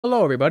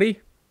Hello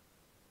everybody,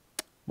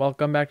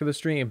 welcome back to the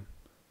stream.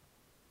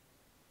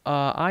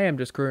 I am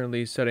just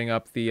currently setting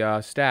up the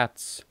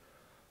stats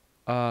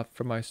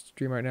for my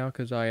stream right now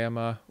because I am,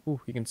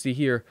 ooh, you can see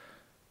here,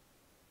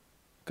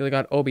 because I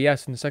got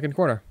OBS in the second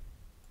corner.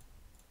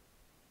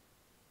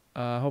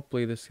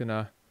 Hopefully this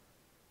can,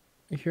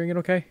 you hearing it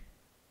okay?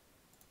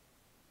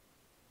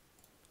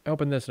 I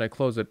open this and I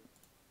close it.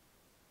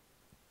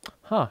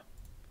 Huh,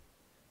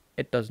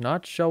 it does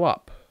not show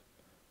up.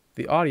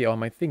 The audio on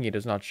my thingy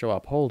does not show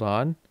up. Hold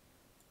on.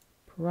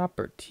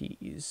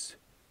 Properties.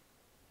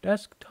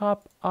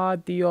 Desktop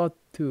audio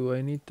 2.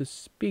 I need the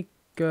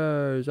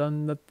speakers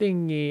on the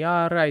thingy.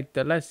 Alright,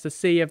 let's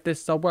see if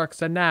this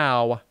works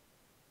now.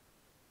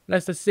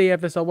 Let's see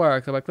if this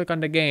works. If I click on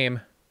the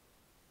game.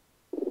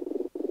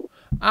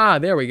 Ah,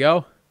 there we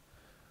go.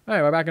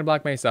 Alright, we're back in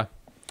Black Mesa.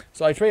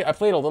 So I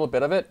played a little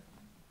bit of it.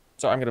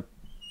 So I'm gonna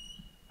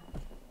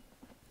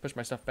push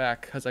my stuff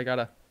back because I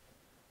gotta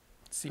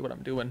see what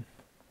I'm doing.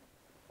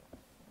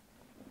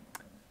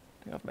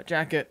 Take off my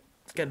jacket.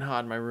 It's getting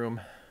hot in my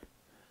room.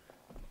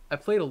 I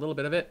played a little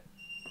bit of it.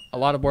 A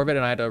lot more of it,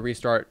 and I had to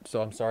restart,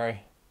 so I'm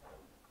sorry.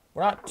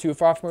 We're not too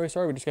far from where we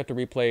started. We just got to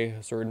replay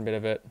a certain bit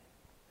of it.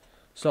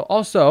 So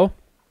also,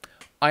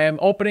 I am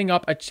opening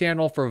up a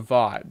channel for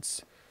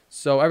VODs.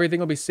 So everything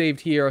will be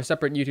saved here, a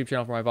separate YouTube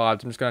channel for my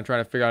VODs. I'm just going to try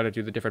to figure out how to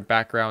do the different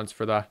backgrounds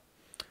for the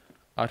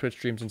Twitch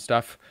streams and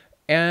stuff.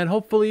 And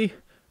hopefully,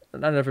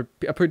 a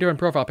pretty different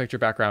profile picture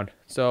background.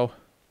 So,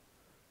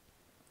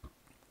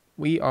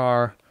 we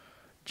are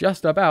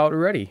just about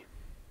ready.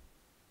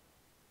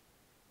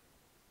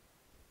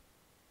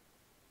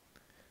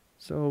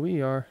 So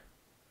we are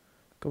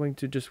going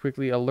to just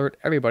quickly alert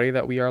everybody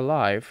that we are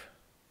live.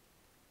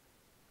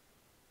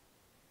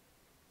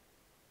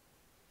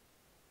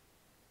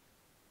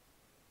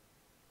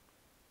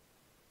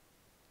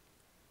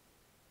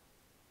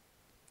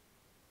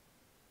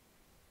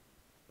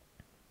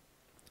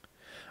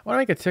 I want to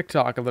make a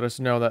TikTok and let us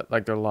know that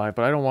like they're live,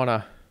 but I don't want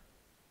to.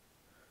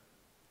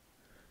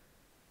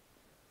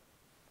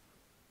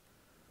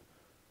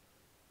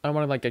 I don't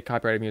want to like get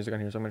copyrighted music on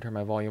here, so I'm gonna turn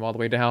my volume all the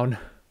way down.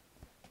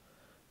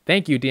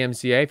 Thank you,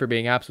 DMCA, for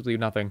being absolutely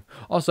nothing.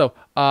 Also,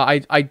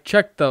 I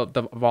checked the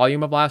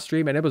volume of last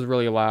stream and it was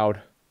really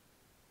loud.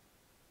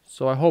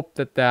 So I hope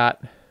that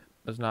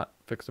does not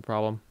fix the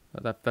problem.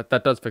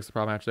 That does fix the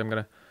problem. Actually, I'm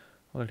gonna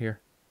hold it here.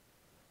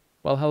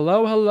 Well,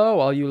 hello,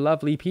 all you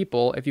lovely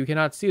people. If you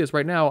cannot see this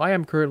right now, I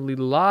am currently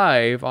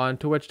live on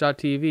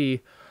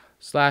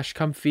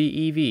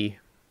twitch.tv/comfyev.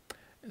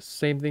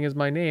 Same thing as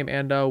my name,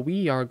 and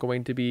we are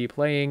going to be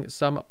playing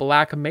some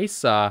Black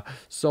Mesa.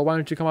 So why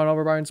don't you come on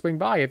over and swing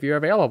by if you're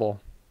available.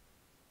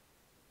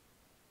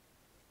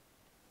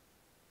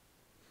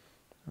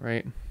 All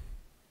right.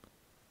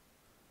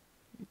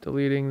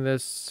 Deleting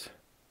this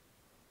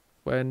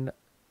when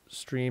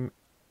stream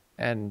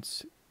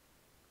ends.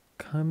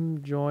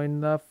 Come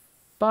join the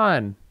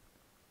fun.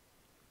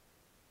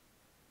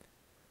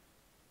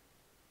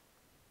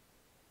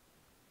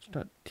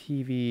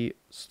 TV/comfy.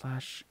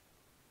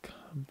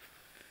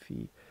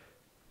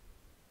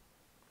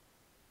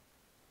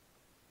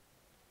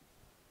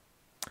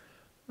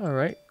 All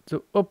right.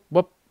 So,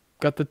 whoop.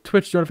 Got the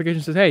Twitch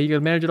notification says, hey, you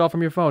can manage it all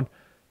from your phone.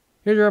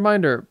 Here's a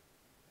reminder.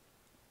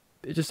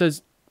 It just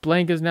says,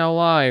 blank is now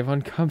live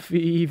on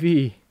Comfy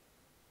EV.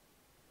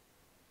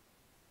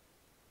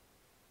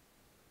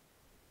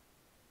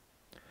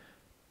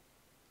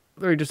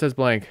 Literally just says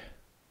blank.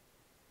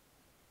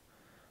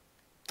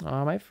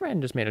 My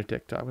friend just made a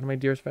TikTok. One of my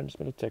dearest friends just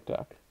made a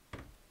TikTok.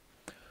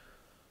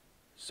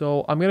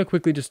 So I'm going to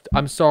quickly just...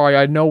 I'm sorry.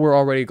 I know we're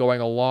already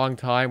going a long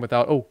time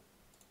without...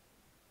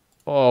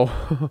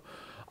 Oh.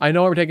 I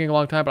know we're taking a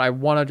long time, but I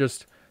want to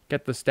just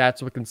get the stats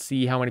so we can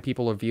see how many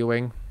people are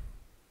viewing.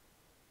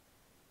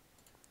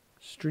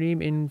 Stream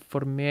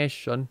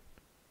information.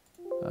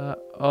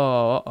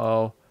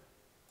 Uh-oh.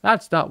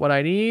 That's not what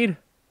I need.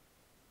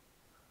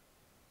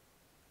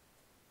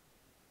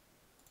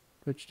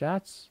 Twitch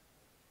stats.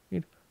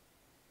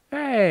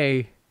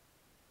 Hey,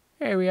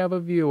 we have a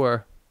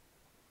viewer.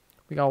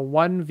 We got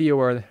one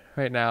viewer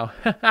right now.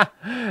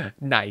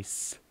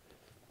 Nice.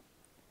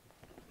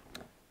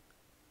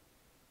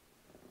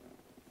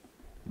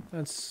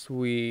 That's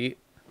sweet.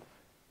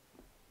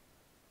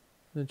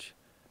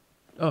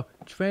 Oh,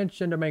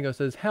 Transgender Mango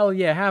says, hell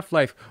yeah,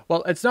 Half-Life.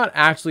 Well, it's not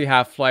actually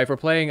Half-Life. We're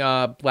playing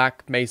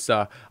Black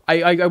Mesa.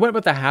 I went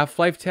with the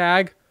Half-Life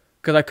tag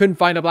because I couldn't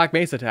find a Black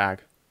Mesa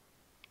tag.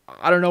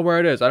 I don't know where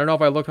it is. I don't know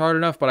if I looked hard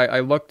enough, but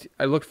I looked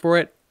for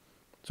it.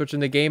 Searched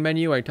in the game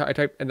menu. I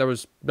typed, and there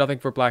was nothing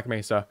for Black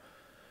Mesa.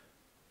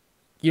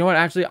 You know what?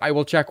 Actually, I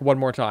will check one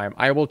more time.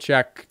 I will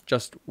check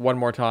just one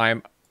more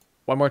time.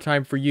 One more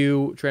time for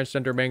you,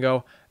 Transgender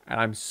Mango. And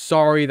I'm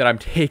sorry that I'm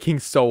taking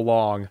so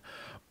long,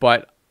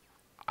 but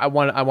I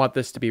want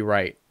this to be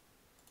right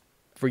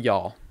for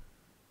y'all.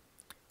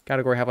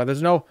 Category Half-Life.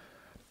 There's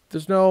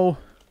no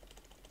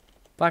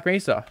Black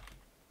Mesa.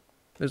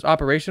 There's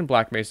Operation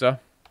Black Mesa.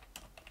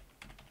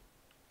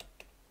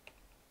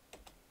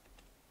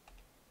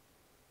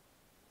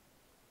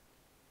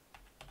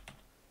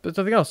 There's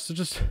nothing else. So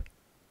just...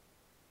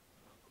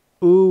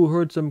 Ooh,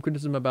 heard some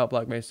criticism about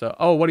Black Mesa.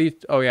 Oh, what do you...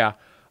 Oh, yeah.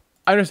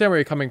 I understand where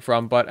you're coming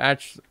from, but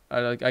actually,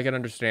 I can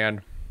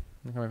understand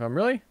where you're coming from.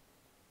 Really?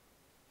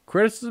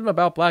 Criticism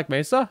about Black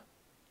Mesa?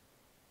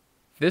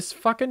 This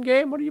fucking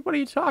game? What are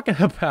you talking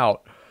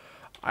about?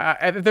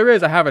 If there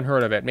is, I haven't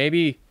heard of it.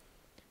 Maybe,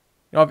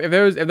 you know, if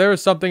there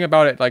was something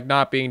about it like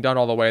not being done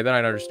all the way, then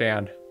I'd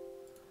understand.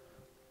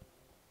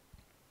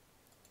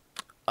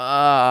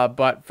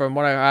 But from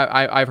what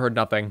I've heard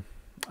nothing.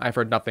 I've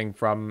heard nothing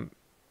from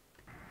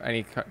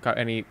any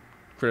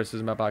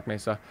criticism about Black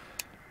Mesa.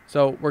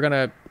 So we're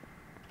gonna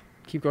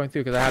keep going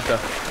through because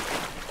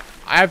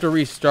I have to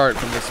restart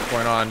from this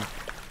point on.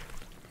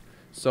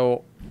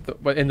 So,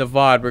 but in the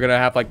VOD, we're gonna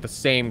have like the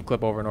same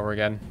clip over and over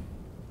again.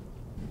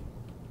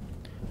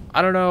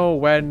 I don't know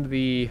when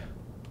the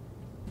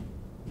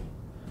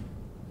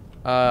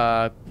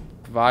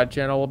VOD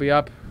channel will be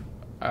up.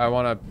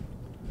 I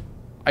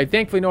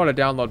thankfully know how to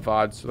download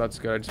VODs, so that's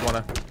good. I just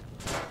wanna.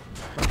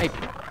 Hey.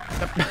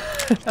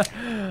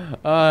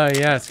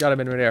 Yes, got him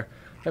in midair.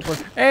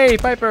 Hey,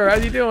 Piper, how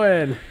you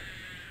doing?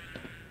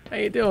 How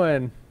you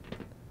doing?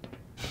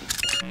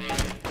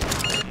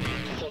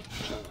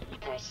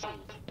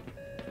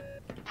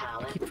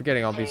 I keep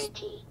forgetting all these.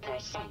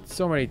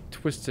 So many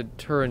twisted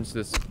turns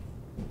this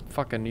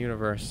fucking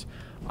universe.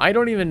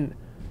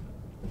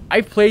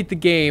 I've played the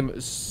game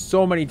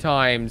so many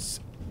times,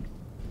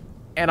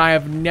 and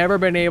I've never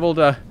been able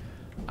to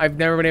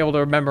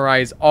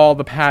memorize all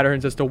the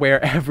patterns as to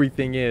where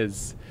everything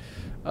is.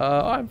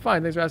 I'm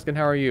fine. Thanks for asking.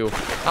 How are you?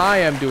 I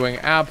am doing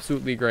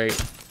absolutely great.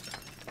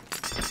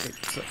 Okay,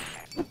 so,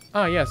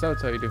 yes,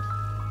 that's how you do.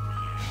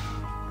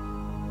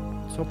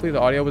 So hopefully the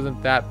audio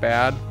wasn't that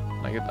bad.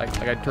 Like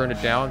I turned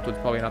it down, so it's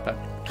probably not that.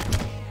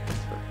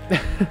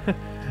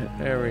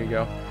 There we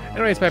go.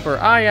 Anyways, Piper,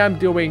 I am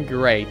doing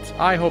great.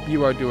 I hope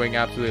you are doing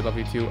absolutely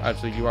lovely too.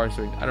 Actually, you are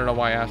sweet. I don't know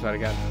why I asked that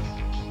again.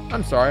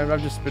 I'm sorry.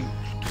 I've just been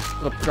a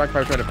little distracted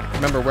by trying to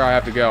remember where I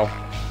have to go.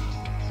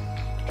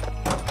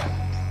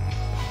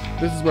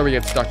 This is where we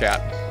get stuck at.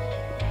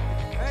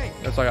 Hey,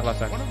 that's all I got last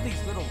time. One of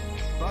these little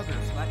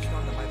buggers latched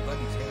onto my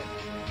buddy's head.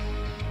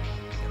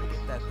 Gotta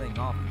get that thing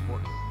off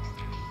before.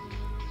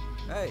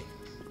 Hey,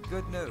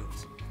 good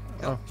news.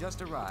 Help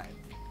just arrived.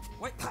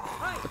 Wait,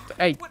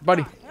 hey,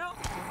 buddy. Get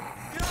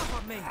off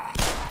of me.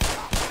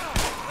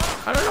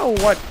 I don't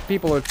know what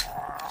people are.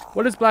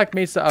 What is Black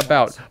Mesa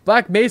about?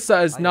 Black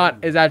Mesa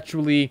is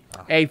actually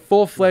a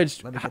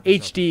full-fledged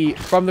HD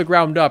from the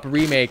ground up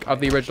remake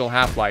of the original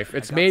Half-Life.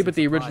 It's made with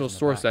the original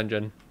source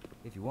engine.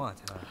 If you want,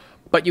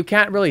 but you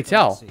can't really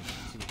tell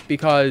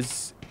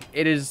because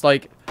it is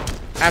like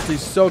actually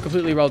so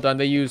completely well done.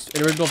 They used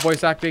original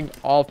voice acting,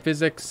 all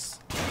physics,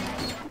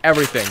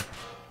 everything.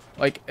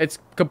 Like it's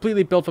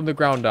completely built from the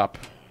ground up.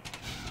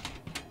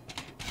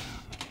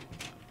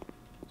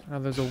 Now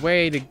there's a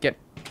way to get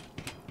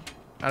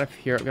out of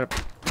here. I'm gonna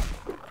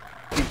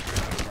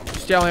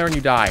stay down there and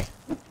you die.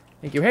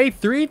 Thank you. Hey,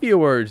 3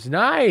 viewers.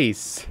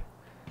 Nice.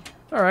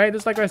 All right,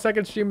 this is like my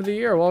second stream of the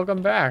year.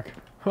 Welcome back.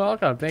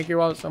 Welcome. Thank you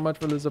all so much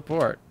for the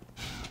support.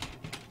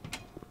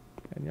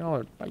 And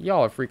y'all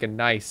are freaking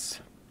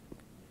nice.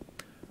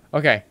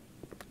 Okay.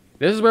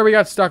 This is where we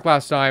got stuck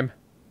last time.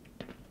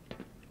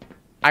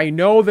 I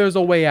know there's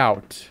a way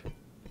out.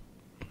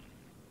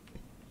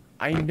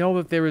 I know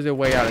that there is a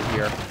way out of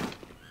here.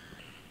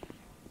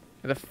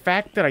 The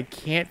fact that I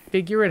can't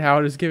figure it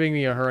out is giving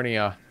me a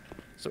hernia.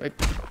 So,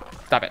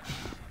 stop it.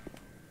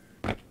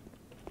 I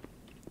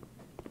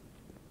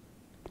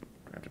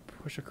have to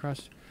push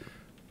across.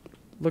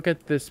 Look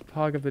at this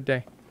pog of the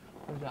day.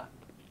 What is that?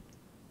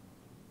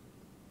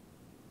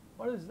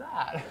 What is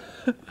that?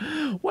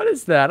 What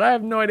is that? I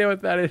have no idea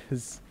what that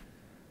is.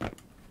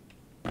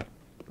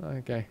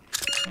 Okay.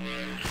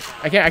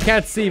 I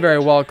can't see very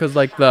well because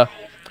like the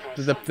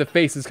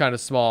face is kind of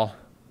small.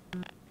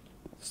 Is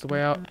this the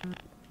way out?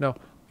 No.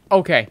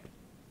 Okay.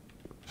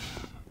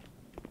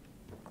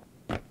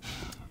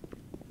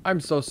 I'm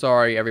so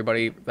sorry,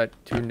 everybody that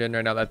tuned in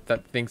right now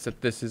that thinks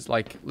that this is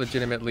like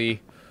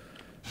legitimately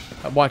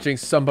watching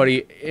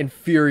somebody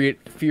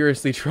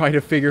furiously try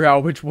to figure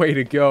out which way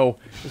to go.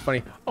 It's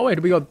funny. Oh wait,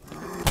 did we go?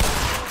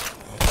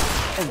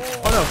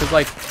 Oh no, because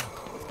like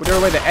whichever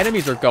way the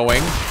enemies are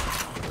going,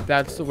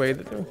 that's the way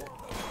that they're.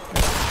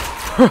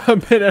 For a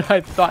minute,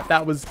 I thought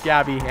that was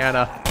Gabby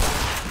Hanna.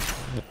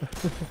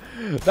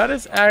 That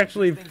is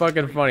actually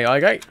fucking funny.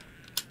 Like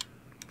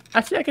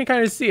I can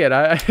kind of see it.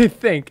 I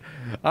think.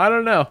 I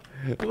don't know.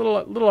 A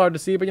little hard to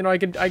see, but you know I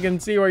can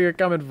see where you're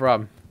coming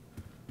from.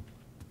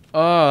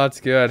 Oh, that's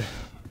good.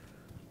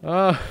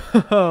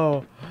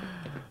 Oh,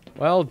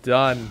 well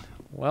done.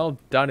 Well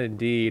done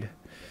indeed.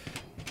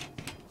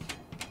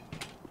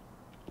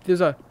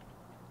 There's a.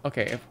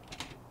 Okay.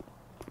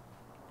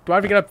 Do I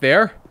have to get up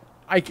there?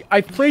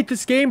 I played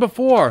this game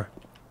before.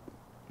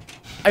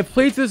 I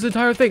played this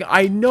entire thing.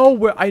 I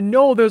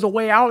know there's a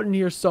way out in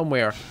here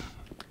somewhere.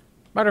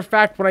 Matter of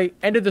fact, when I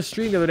ended the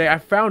stream the other day, I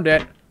found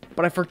it,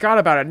 but I forgot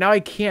about it. Now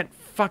I can't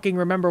fucking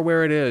remember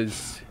where it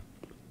is.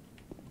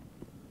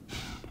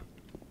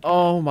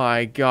 Oh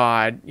my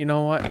god. You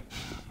know what?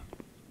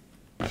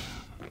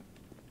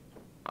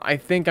 I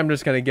think I'm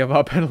just gonna give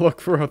up and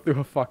look through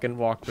a fucking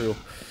walkthrough.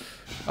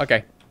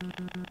 Okay.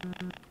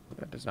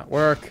 That does not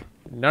work.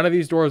 None of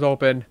these doors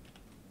open.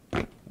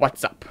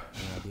 What's up?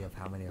 Any idea of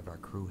how many of our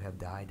crew have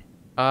died?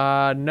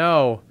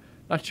 No.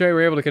 Not sure we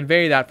were able to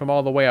convey that from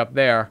all the way up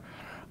there.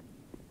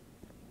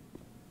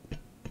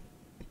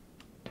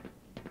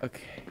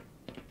 Okay.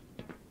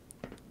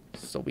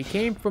 So we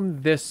came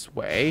from this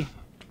way.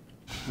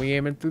 We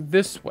came in through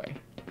this way.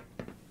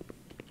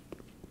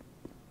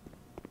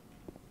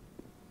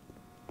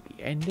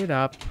 We ended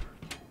up...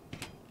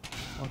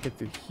 I'll get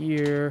through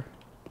here.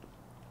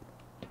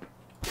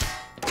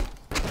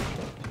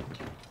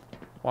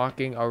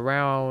 Walking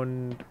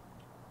around...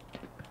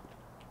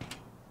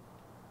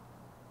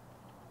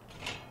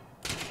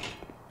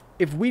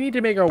 If we need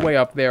to make our way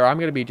up there, I'm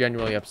going to be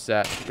genuinely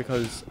upset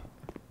because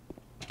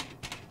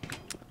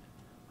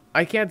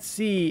I can't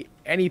see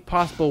any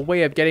possible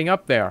way of getting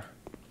up there.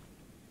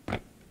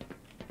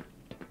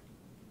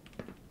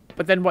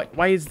 But then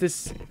why is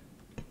this...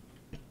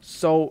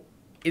 So,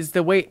 is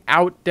the way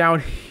out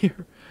down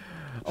here?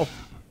 Oh.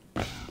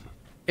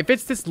 If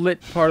it's this lit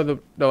part of the...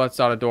 No, that's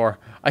not a door.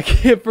 I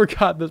can't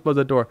forgot this was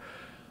a door.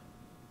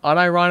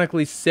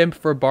 Unironically simp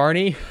for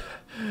Barney.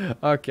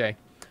 Okay.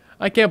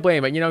 I can't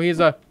blame it. You know,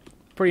 he's a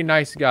pretty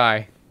nice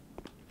guy.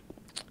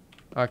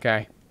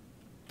 Okay.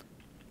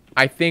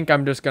 I think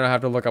I'm just gonna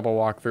have to look up a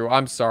walkthrough.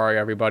 I'm sorry,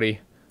 everybody.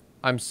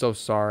 I'm so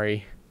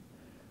sorry.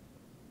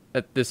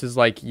 That this is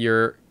like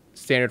your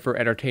standard for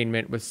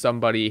entertainment with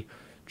somebody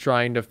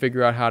trying to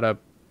figure out how to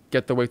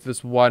get the way through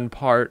this one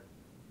part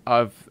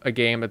of a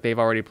game that they've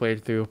already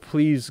played through.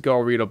 Please go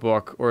read a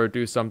book or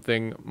do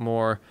something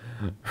more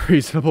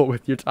reasonable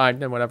with your time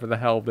than whatever the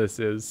hell this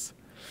is.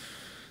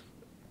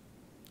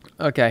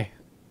 Okay.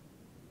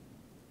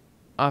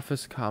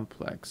 Office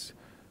complex.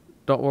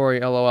 Don't worry,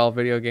 LOL,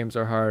 video games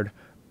are hard.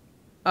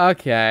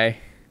 Okay.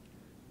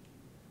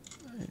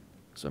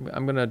 So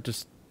I'm gonna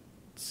just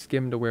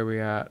skim to where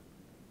we're at.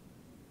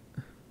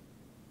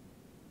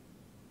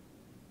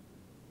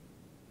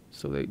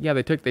 So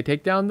they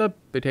take down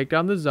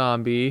the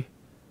zombie.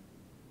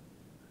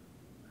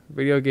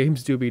 Video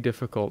games do be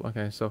difficult.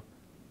 Okay, so.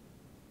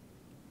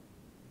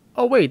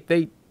 Oh wait,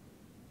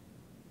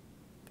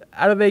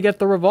 how do they get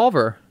the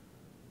revolver?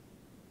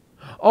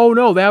 Oh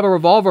no, they have a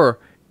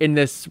revolver in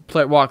this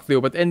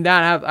walkthrough, but in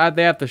that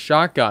they have the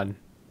shotgun.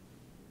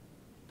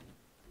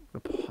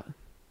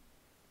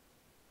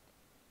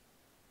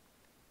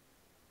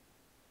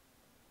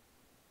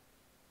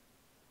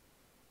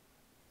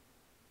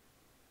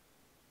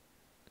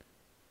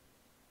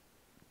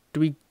 Do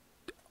we...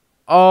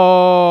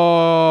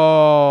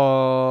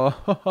 Oh...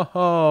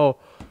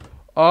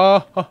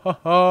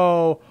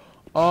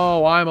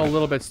 Oh, I'm a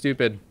little bit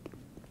stupid.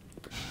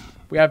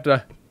 We have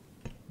to...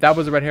 That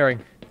was a red herring.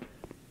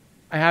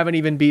 I haven't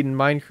even beaten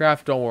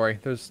Minecraft. Don't worry.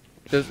 There's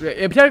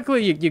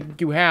technically,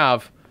 you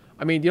have...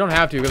 I mean, you don't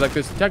have to, because, like,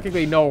 there's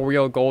technically no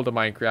real goal to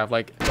Minecraft.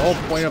 Like, the whole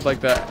point of, like,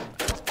 the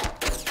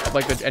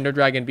Ender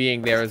Dragon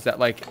being there is that,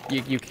 like,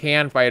 you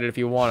can fight it if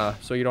you wanna,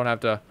 so you don't have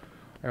to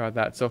worry about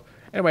that. So...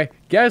 Anyway,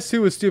 guess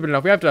who was stupid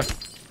enough? We have to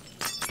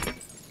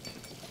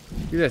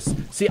do this.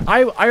 See,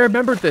 I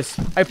remembered this.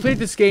 I played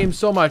this game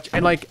so much,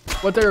 and like,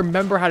 once I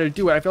remember how to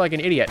do it, I feel like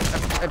an idiot.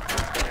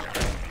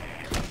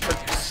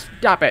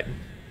 Stop it.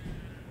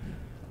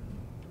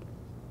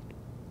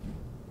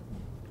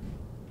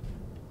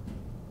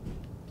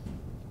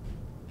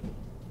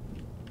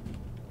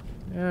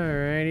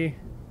 Alrighty.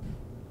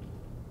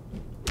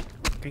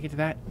 Can I get to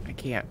that? I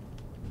can't.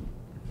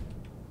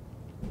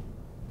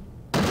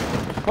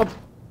 Oh.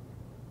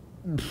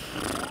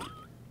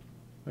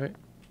 Right.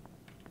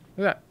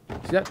 Look at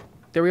that. See that?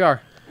 There we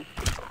are.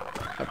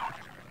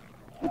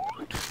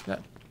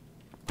 That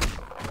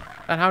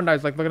hound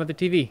guy's like looking at the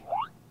TV.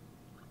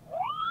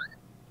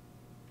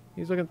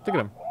 He's looking. Look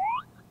at him.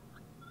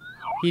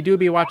 He do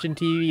be watching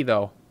TV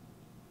though.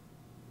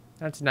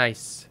 That's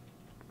nice.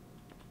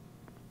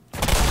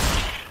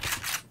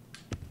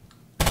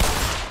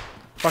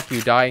 Fuck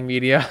you, dying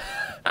media.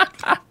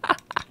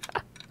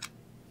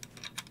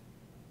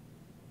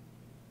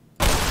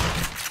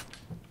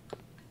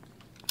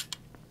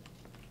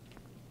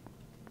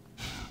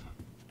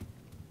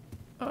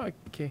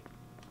 Okay.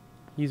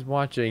 He's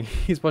watching.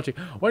 He's watching.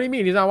 What do you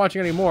mean? He's not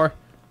watching anymore.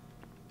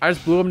 I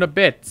just blew him to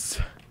bits.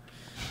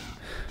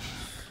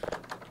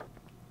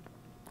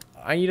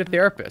 I need a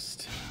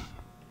therapist.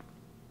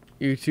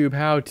 YouTube,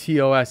 how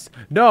TOS?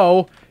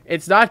 No,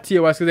 it's not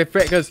TOS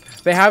because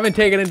they haven't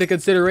taken into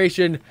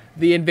consideration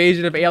the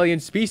invasion of alien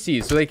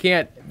species, so they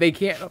can't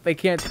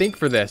think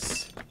for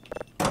this.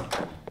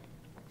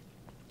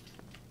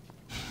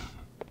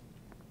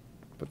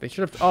 But they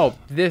should have. Oh,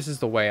 this is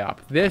the way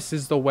up. This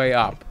is the way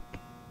up.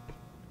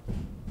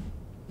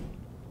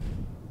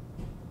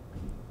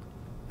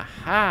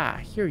 Aha!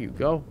 Here you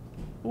go.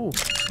 Ooh.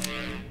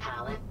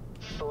 Power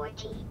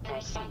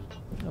 40%.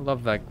 I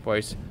love that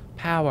voice.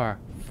 Power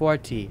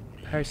 40%.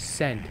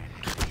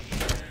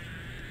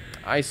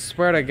 I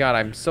swear to God,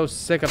 I'm so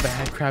sick of the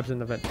head crabs in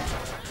the vent.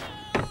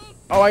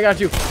 Oh, I got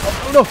you.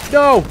 Oh, no,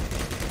 no!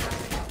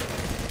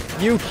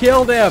 You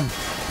killed him!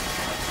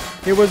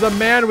 He was a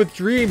man with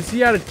dreams. He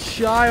had a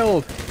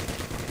child.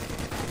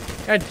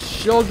 Had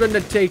children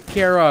to take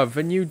care of,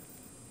 and you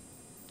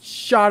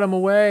shot him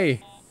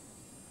away.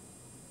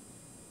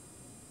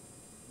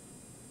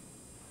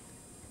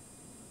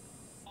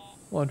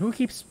 Hold on, who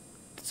keeps...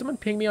 Did someone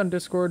ping me on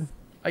Discord?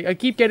 I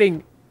keep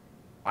getting...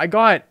 I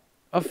got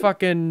a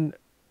fucking...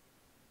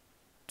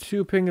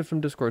 2 pings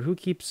from Discord. Who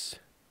keeps...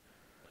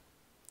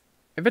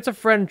 If it's a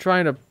friend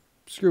trying to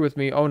screw with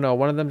me... Oh no,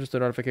 one of them just a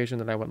notification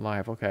that I went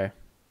live. Okay.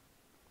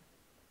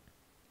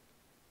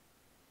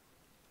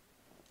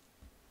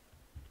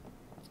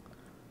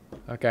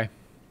 Okay.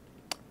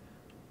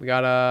 We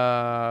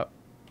gotta...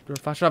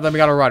 Flash it up, then we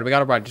gotta run. We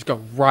gotta run. Just go.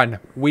 Run.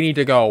 We need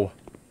to go.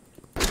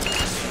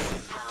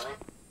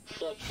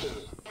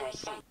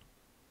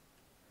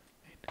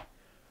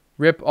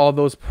 Rip all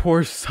those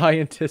poor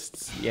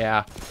scientists.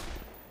 Yeah.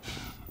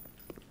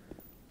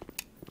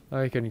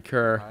 I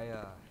concur.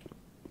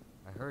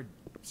 I heard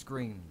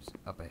screams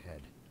up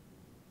ahead.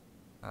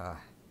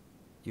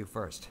 You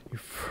first. You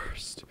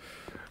first.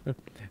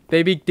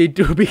 They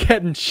do be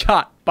getting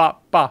shot.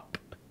 Bop, bop.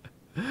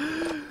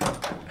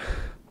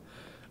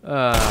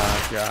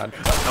 Oh, God.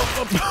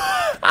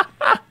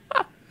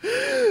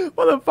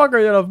 Motherfucker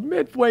did a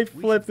midway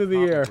flip through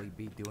the air.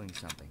 Be doing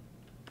something.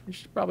 You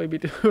should probably be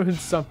doing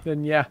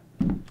something, yeah.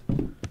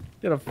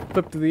 Did a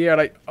flip through the air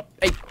like... Oh,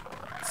 hey!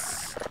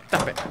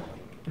 Stop it.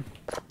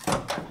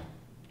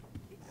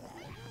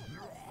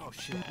 Oh,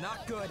 shit.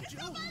 Not good.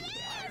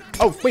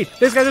 Oh, wait.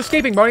 These guys are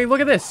escaping, Barney. Look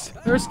at this.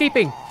 They're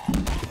escaping.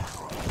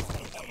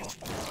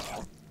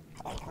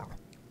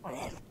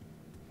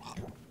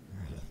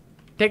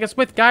 Take us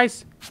with,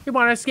 guys. We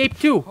want to escape,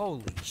 too.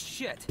 Holy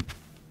shit.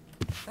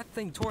 That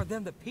thing tore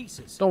them to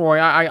pieces. Don't worry.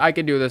 I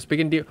can do this. We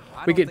can do...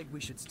 I don't think we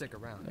should stick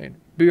around. Right,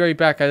 be right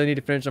back. I need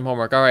to finish some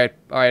homework. All right.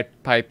 All right,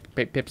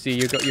 Pipsy.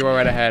 You go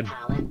right ahead.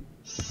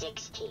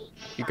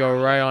 You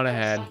go right on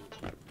ahead.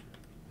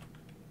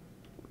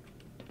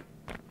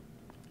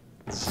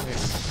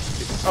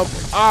 Oh,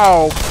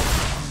 oh!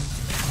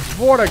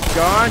 What a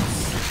gods!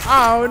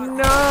 Oh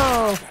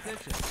no!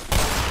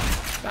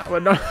 That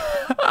would not.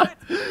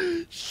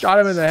 Shot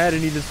him in the head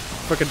and he just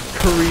fucking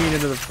careened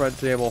into the front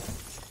table.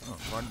 Oh,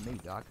 pardon me,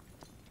 Doc.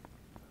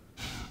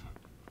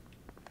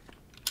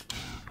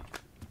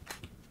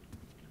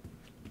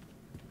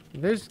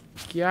 There's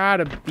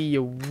gotta be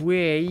a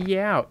way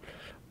out.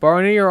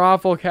 Barney, you're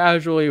awfully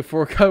casual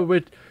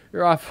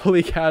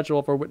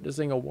for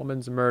witnessing a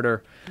woman's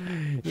murder.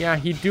 Yeah,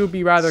 he do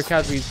be rather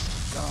casual.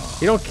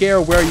 He don't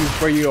care where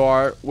you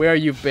are, where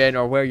you've been,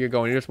 or where you're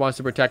going. He just wants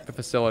to protect the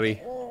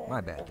facility.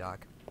 My bad,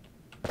 Doc.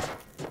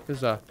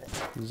 There's a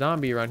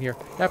zombie around here.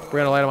 Yep, we're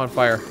gonna light him on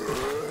fire.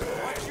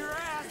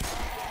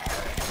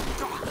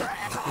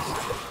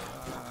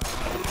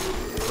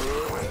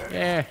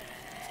 Yeah.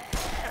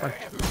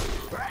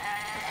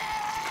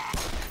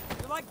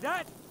 You like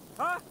that?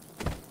 Huh?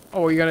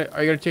 Oh, are you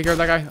gonna take care of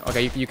that guy?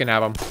 Okay, you can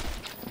have him.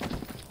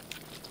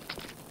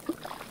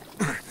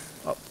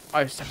 Oh,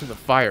 I stepped in the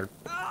fire.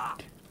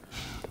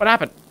 What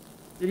happened?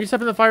 Did you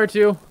step in the fire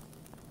too?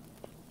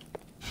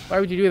 Why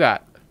would you do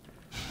that?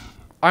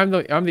 I'm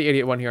the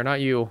idiot one here,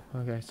 not you.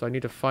 Okay, so I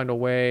need to find a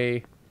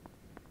way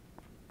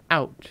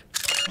out.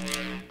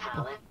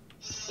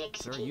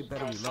 Sir, you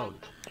better reload.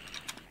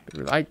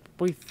 What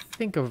do you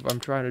think of I'm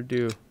trying to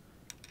do?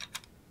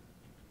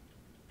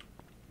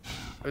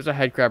 There's a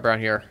head crab around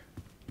here.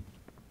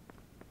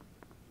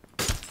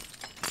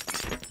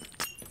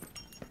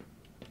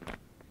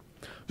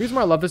 The reason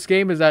why I love this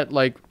game is that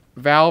like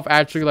Valve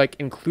actually like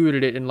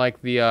included it in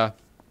like the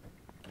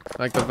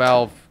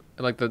Valve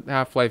like the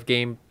Half-Life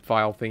game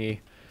file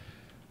thingy,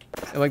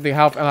 and like the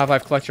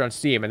Half-Life collection on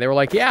Steam, and they were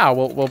like, yeah,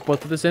 we'll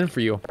put this in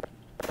for you.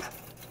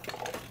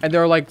 And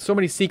there are like so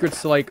many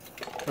secrets to like,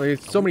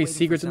 there's so many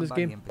secrets in this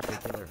game.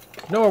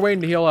 No, we're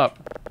waiting to heal up.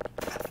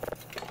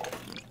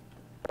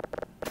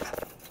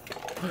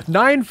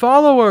 9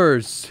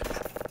 followers.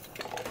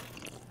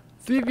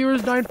 3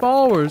 viewers, 9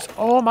 followers.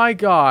 Oh my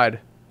god.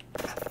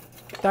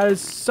 That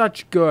is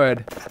such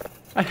good.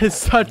 That is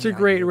such a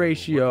great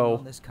ratio.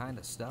 This kind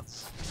of stuff.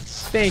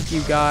 Thank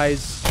you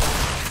guys.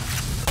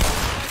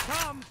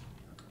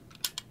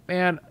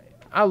 Man,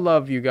 I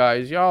love you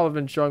guys. Y'all have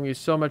been showing me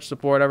so much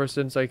support ever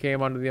since I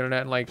came onto the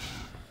internet, and like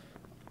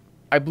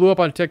I blew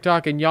up on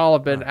TikTok and y'all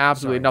have been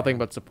absolutely nothing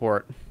but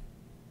support.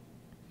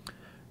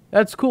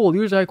 That's cool.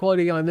 Usually high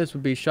quality game like this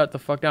would be shut the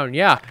fuck down.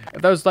 Yeah,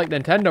 if that was like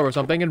Nintendo or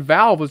something and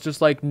Valve was just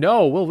like,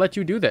 no, we'll let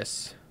you do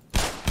this.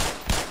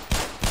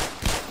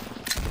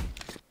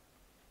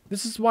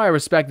 This is why I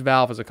respect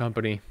Valve as a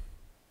company.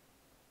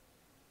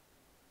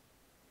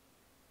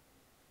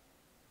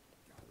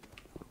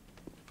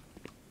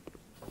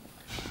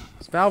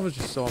 This Valve is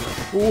just so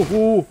amazing. Ooh,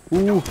 ooh,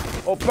 ooh.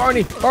 Oh,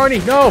 Barney, Barney,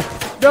 no,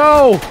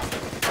 no.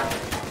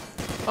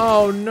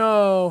 Oh,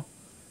 no.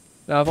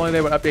 Now, if only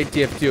they would update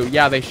TF2.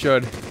 Yeah, they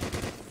should.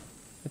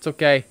 It's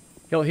okay.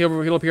 He'll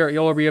reappear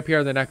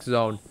in the next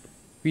zone.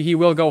 He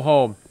will go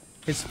home.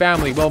 His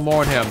family will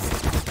mourn him.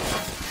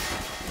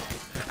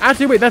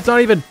 Actually, wait, that's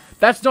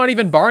not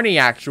even Barney,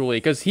 actually,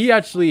 because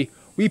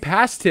we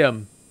passed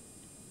him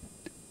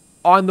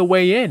on the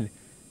way in.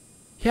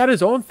 He had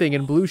his own thing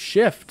in blue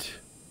shift.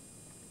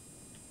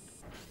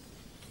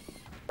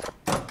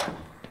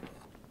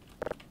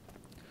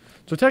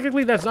 So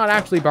technically, that's not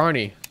actually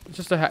Barney. It's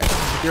just a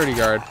security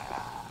guard.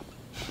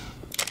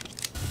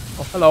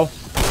 Oh, hello.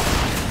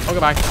 Oh,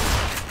 goodbye.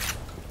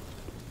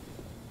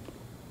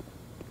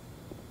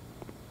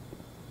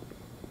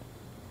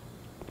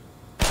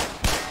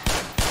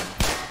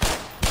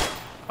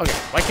 Okay,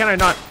 why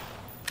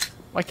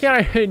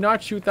can't I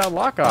not shoot that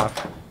lock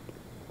off?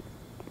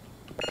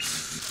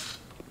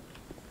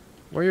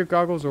 Wear your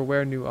goggles or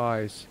wear new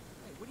eyes.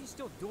 Hey, what are you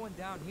still doing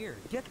down here?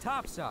 Get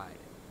topside.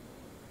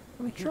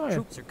 I'm Your trying.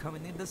 troops are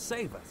coming in to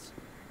save us.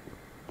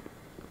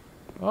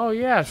 Oh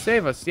yeah,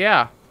 save us,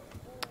 yeah.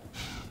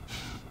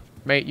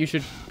 Mate, you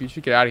should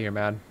get out of here,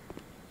 man.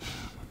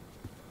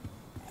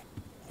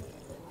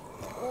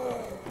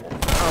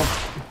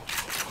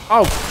 Oh.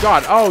 Oh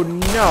god, oh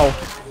no.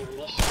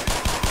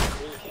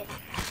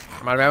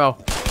 I'm out of ammo.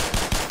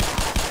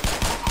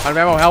 Out of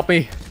ammo, help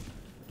me.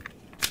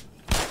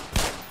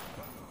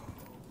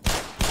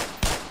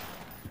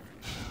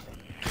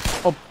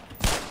 Oh,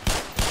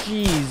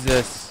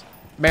 Jesus.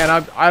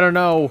 Man, I don't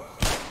know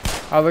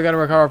how they're gonna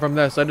recover from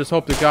this. I just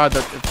hope to God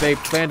that if they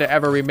plan to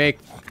ever remake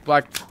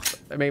the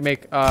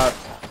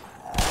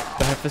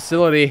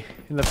facility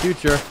in the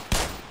future,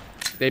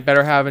 they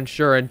better have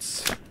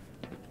insurance.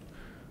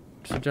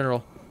 Just in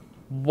general.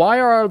 Why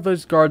are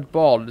those guards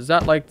bald? Is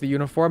that like the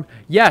uniform?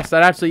 Yes,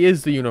 that actually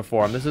is the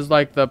uniform. This is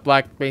like the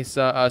Black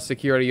Mesa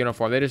security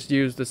uniform. They just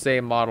use the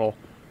same model.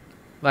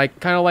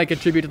 Like, kind of like a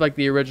tribute to like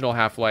the original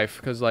Half-Life.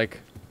 Because like,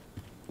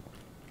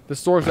 the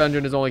Source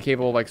engine is only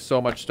capable of like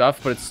so much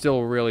stuff, but it's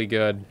still really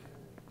good.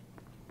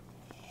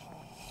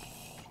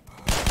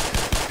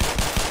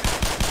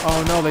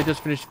 Oh no, they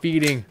just finished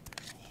feeding.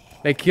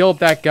 They killed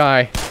that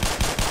guy.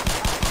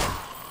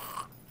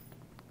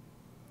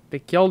 They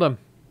killed him.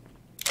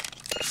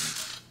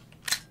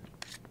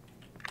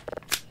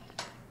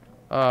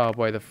 Oh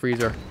boy, the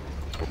freezer.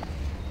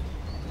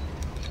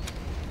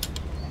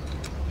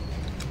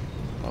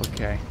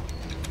 Okay.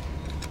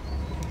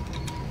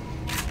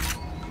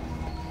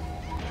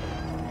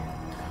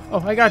 Oh,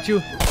 I got you.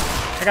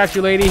 I got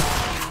you, lady.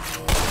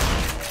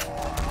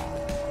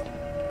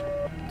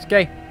 It's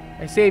okay.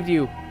 I saved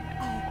you.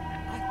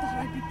 I thought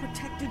I'd be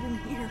protected in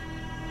here.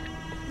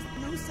 Is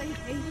no safe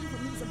haven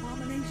from these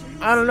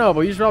abominations? I don't know,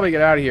 but you should probably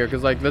get out of here,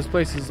 because, like, this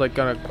place is, like,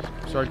 gonna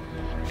start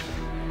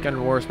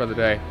getting worse by the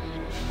day.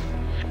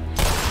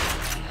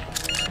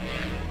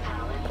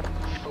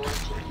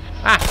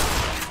 Ah!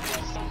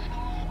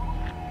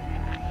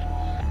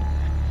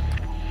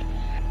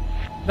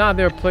 Nah,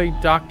 they were playing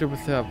doctor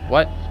with,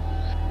 what?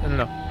 I don't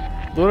know.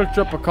 Little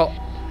triple call.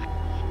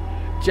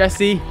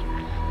 Jesse.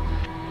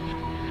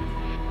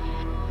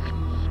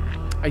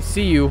 I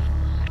see you.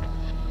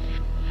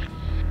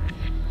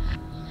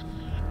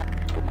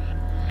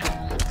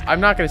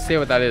 I'm not gonna say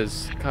what that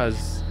is,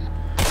 cause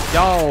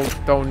y'all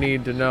don't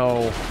need to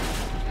know what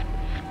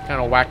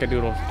kind of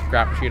wackadoodle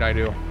crap sheet I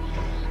do.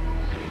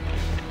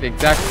 The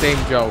exact same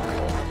joke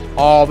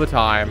all the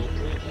time.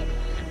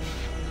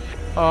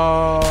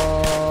 Oh.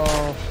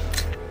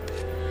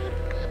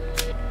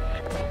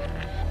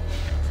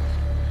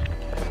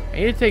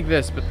 I need to take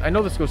this, but I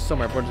know this goes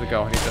somewhere. Where does it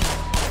go? I need to...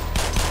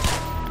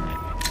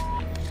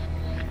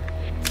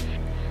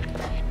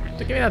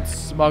 Give me that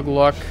smug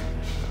look.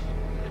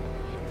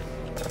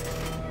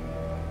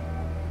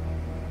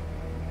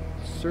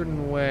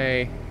 Certain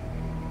way.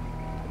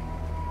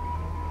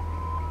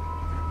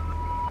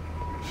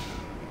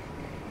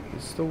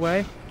 Is this the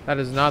way? That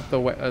is not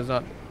the way. That is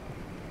not.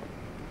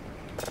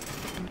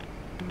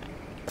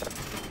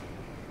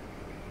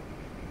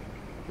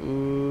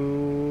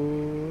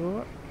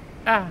 Ooh.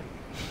 Ah.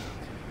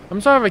 I'm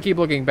sorry if I keep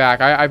looking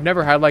back. I've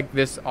never had like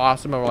this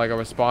awesome of like a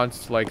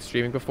response to like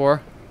streaming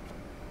before.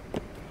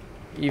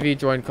 Evie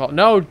joined call.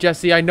 No,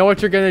 Jesse, I know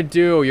what you're gonna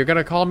do. You're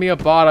gonna call me a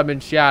bottom in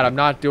chat. I'm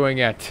not doing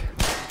it.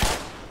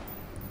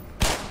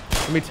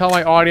 Let me tell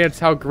my audience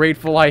how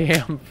grateful I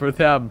am for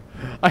them.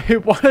 I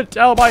want to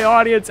tell my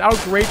audience how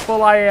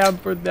grateful I am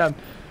for them.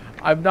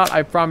 I'm not,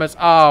 I promise.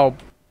 Oh,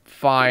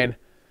 fine.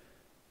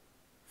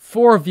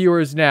 4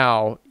 viewers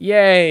now.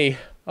 Yay.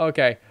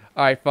 Okay.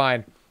 All right,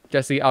 fine.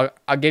 Jesse, I'll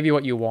give you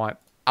what you want.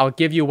 I'll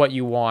give you what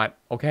you want,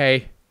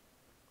 okay?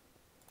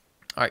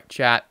 All right,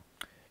 chat.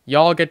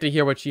 Y'all get to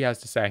hear what she has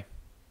to say.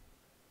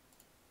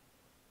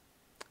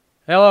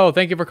 Hello,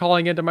 thank you for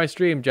calling into my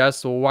stream,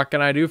 Jess. What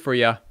can I do for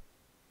you?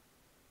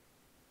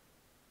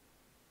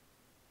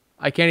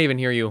 I can't even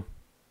hear you.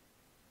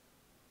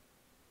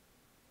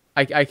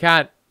 I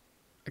can't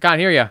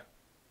hear you.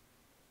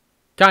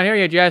 Can't hear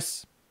you,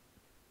 Jess.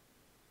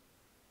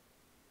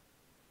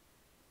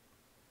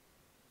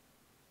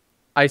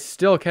 I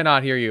still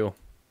cannot hear you.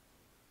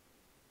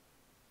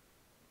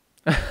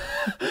 All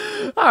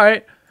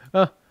right.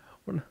 What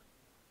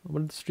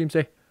did the stream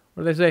say?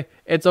 What do they say?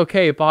 It's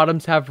okay.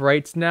 Bottoms have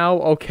rights now.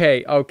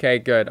 Okay. Okay.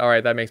 Good. All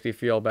right. That makes me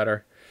feel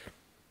better.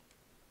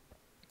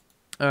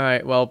 All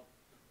right. Well,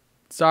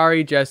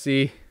 sorry,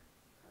 Jesse.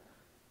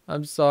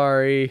 I'm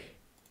sorry.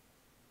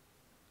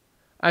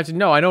 Actually,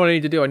 no. I know what I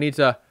need to do. I need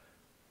to.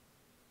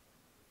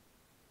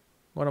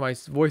 What are my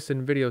voice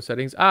and video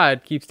settings? Ah,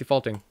 it keeps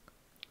defaulting.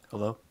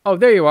 Hello? Oh,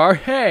 there you are.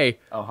 Hey.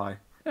 Oh, hi.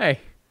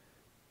 Hey.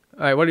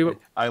 All right. What do you?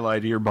 I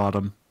lied to your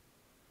bottom.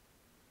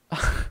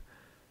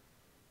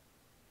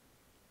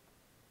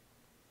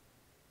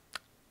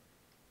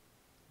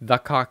 The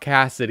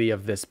caucasity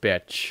of this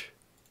bitch.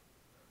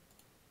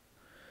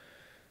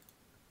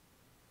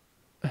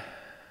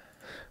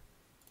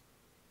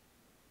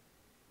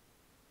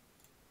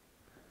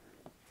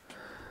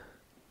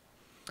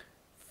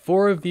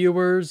 Four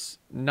viewers,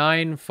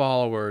 9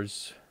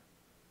 followers,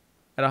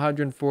 at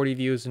 140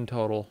 views in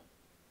total.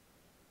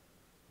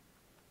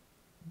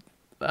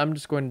 I'm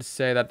just going to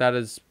say that that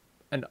is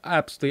an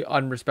absolutely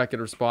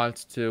unrespected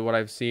response to what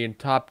I've seen.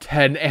 Top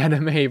 10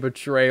 anime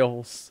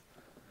betrayals.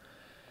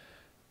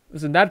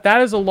 Listen,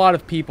 that is a lot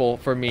of people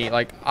for me.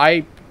 Like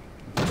I'm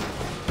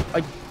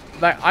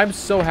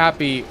so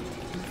happy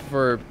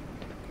for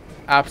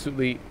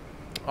absolutely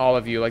all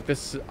of you. Like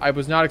this, I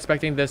was not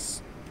expecting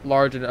this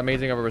large and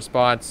amazing of a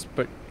response,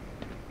 but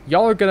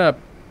y'all are gonna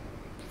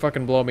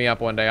fucking blow me up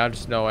one day. I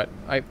just know it.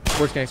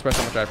 Words can't express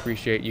how much I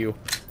appreciate you.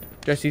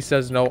 Jesse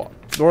says no,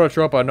 Lord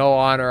Tropa, no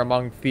honor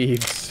among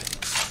thieves.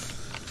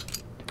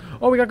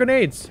 Oh, we got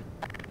grenades.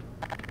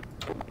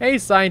 Hey,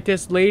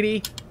 scientist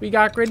lady, we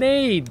got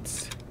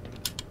grenades.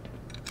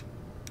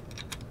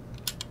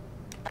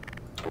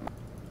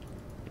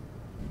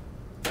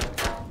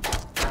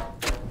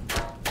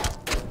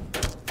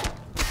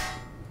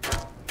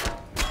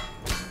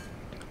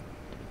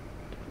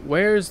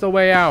 Where's the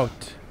way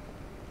out,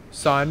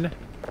 son?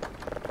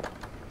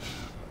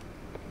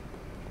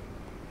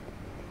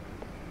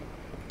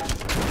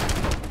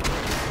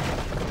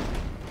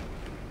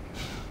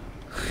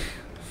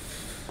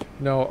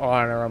 No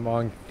honor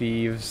among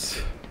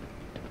thieves.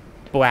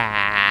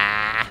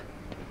 Blah.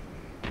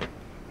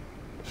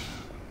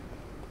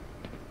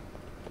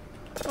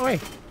 Oh,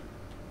 wait.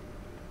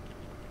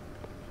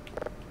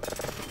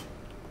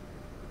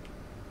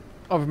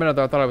 Oh, for a minute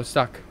there, I thought I was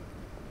stuck.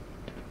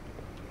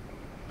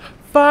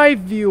 5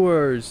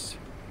 viewers!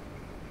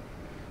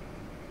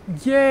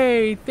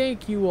 Yay!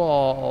 Thank you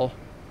all!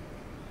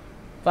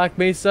 Black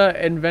Mesa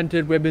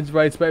invented women's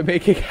rights by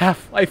making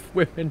Half-Life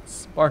women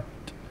smart.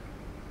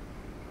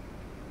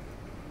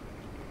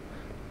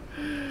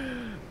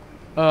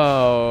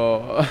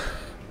 Oh.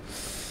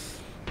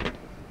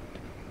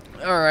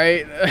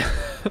 Alright.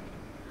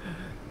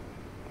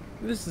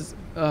 This is...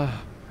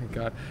 oh my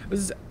god. This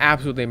is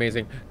absolutely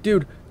amazing.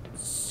 Dude,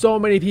 so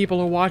many people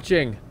are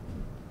watching.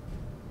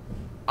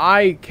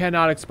 I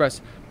cannot express.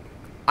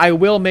 I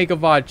will make a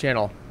VOD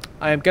channel.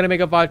 I am going to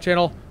make a VOD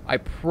channel. I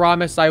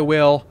promise I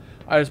will.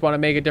 I just want to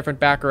make a different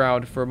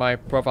background for my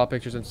profile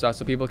pictures and stuff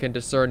so people can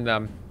discern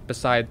them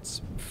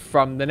besides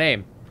from the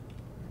name.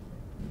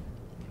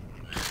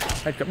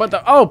 What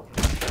the? Oh!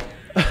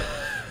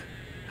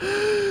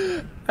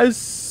 As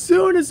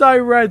soon as I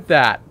read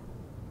that.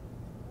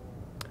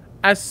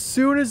 As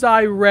soon as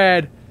I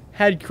read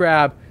head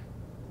crab.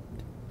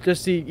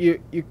 Just see,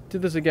 you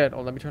did this again.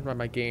 Oh, let me turn on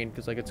my gain,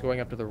 because, like, it's going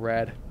up to the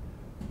red.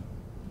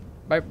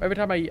 Every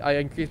time I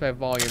increase my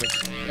volume,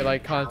 it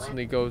like,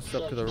 constantly goes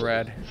up to the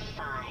red.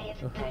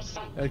 5%.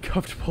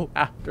 Uncomfortable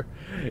after.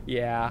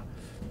 Yeah.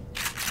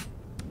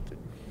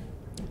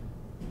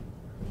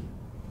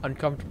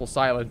 Uncomfortable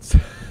silence.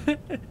 You're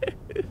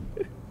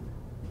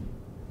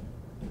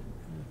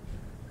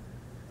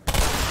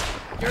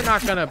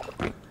not gonna...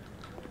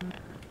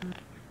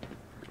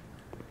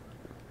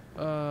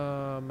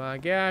 oh my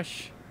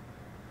gosh.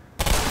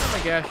 Oh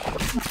my gosh.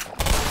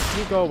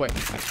 You go away.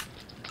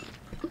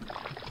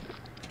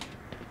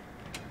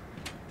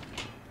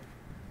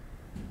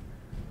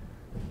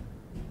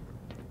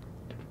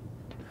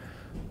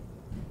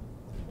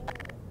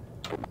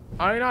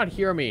 Are you not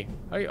hear me?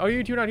 Are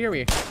you two not hear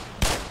me?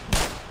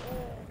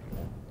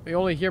 You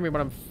only hear me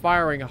when I'm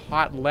firing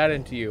hot lead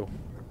into you.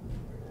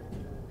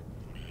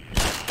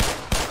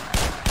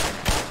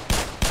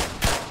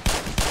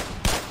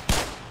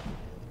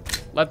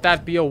 Let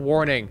that be a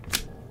warning.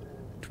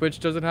 Twitch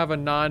doesn't have a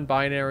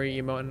non-binary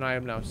emote, and I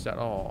am now set.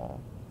 Oh,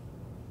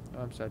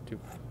 I'm sad too.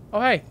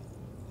 Oh hey,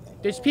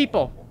 there's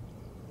people.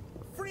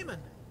 Freeman!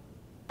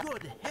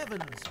 Good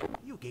heavens!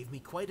 You gave me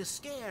quite a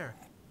scare.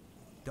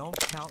 Don't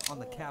count on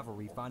the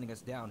cavalry finding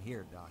us down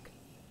here, Doc.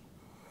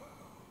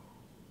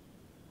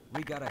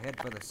 We gotta head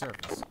for the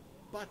surface.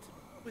 But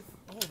with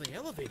all the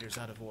elevators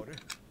out of order...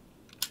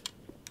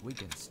 We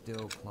can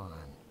still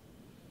climb.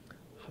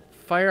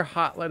 Fire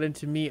hot lead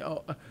into me.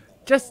 Oh,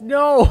 just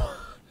no!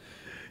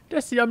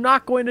 Jesse, I'm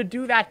not going to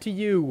do that to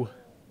you.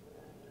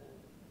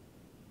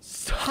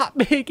 Stop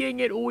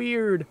making it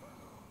weird.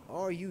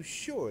 Are you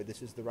sure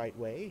this is the right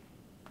way?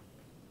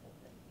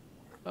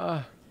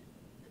 I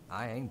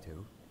aim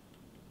to.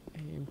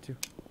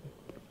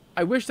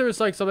 I wish there was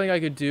like something I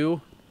could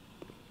do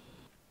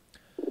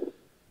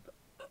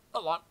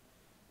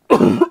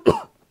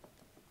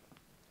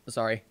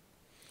Sorry.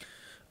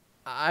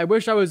 I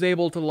wish I was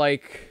able to,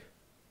 like,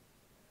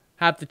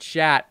 have the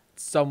chat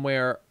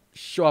somewhere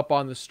show up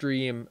on the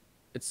stream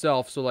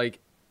itself, so, like,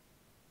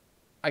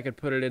 I could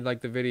put it in,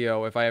 like, the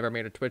video if I ever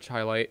made a Twitch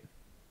highlight.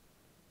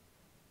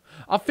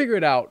 I'll figure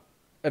it out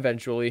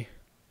eventually.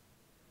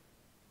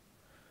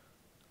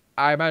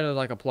 I imagine it's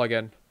like a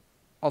plugin.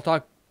 I'll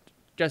talk...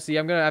 Jesse,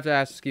 I'm gonna have to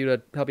ask you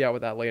to help you out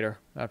with that later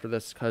after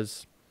this,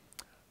 because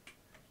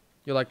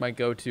you're like my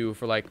go-to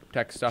for, like,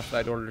 tech stuff that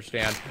I don't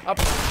understand. Up!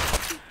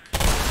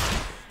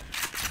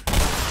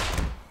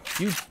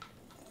 You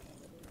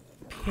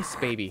piss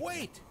baby.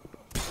 Wait!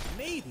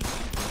 Maybe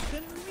you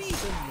can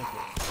reason with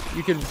it.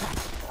 You can...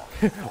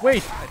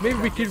 Wait, maybe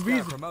we can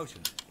reason...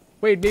 Promotion.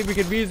 Wait, maybe we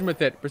can reason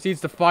with it.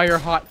 Proceeds to fire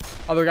hot...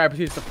 Other guy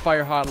proceeds to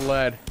fire hot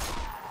lead.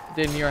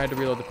 Didn't hear I had to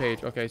reload the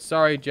page. Okay,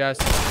 sorry, Jess.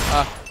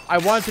 I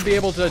want to be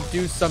able to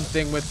do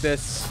something with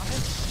this.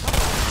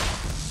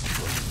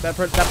 That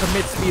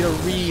permits me to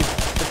read.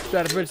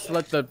 That permits to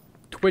let the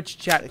Twitch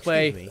chat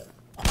play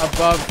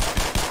above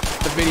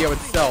the video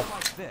itself.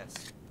 Like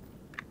this.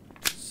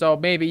 So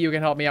maybe you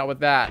can help me out with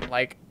that,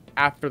 like,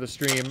 after the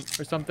stream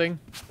or something.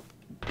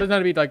 Doesn't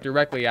have to be, like,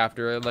 directly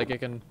after it. Like, it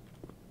can...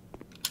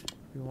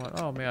 You want...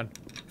 Oh, man.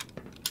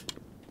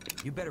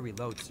 You better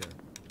reload, sir.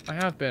 I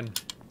have been.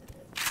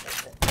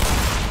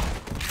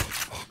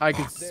 I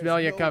can smell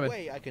you coming.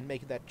 There's no way I can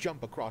make that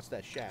jump across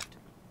that shaft.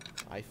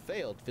 I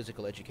failed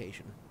physical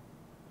education.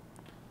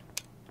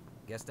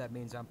 Guess that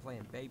means I'm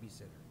playing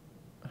babysitter.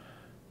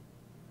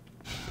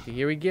 Okay,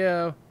 here we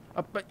go.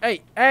 But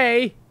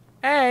hey!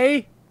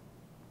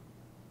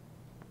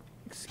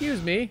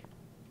 Excuse me.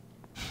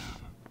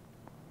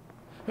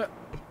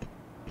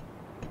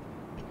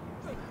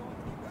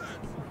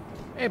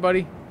 Hey,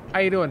 buddy. How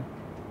you doing?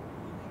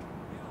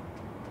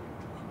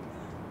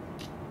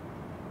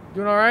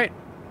 Doing all right?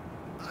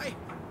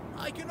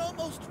 I can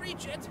almost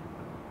reach it.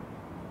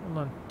 Hold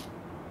on.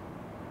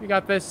 You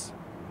got this.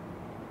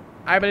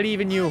 I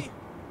believe in you.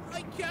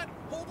 I can't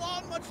hold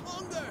on much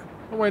longer.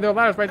 Don't worry, the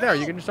ladder's right there.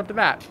 You can just jump to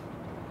that.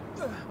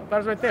 The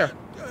ladder's right there.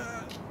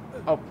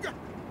 Oh.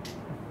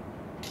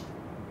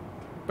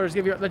 But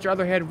just let your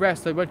other hand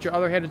rest. Like, once your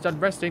other hand is done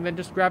resting, then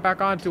just grab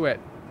back onto it.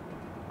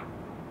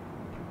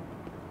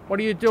 What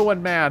are you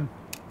doing, man?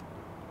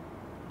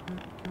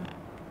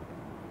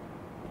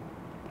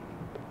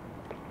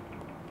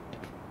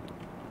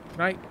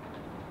 Can I...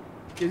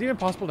 Is it even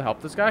possible to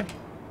help this guy?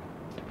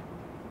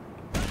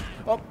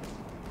 Oh.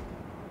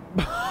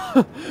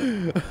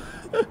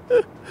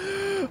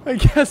 I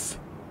guess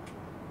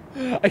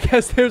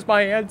there's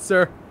my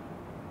answer.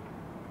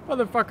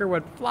 Motherfucker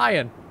went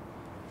flying.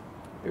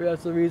 Maybe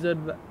that's the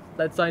reason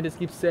that scientist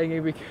keeps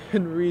saying we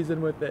can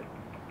reason with it.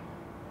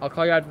 I'll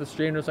call you after the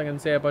stream just so I can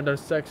say a bunch of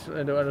sex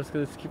and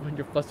just keep when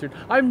you're flustered.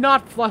 I'm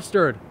not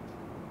flustered.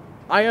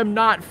 I am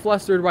not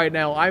flustered right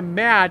now. I'm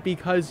mad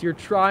because you're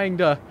trying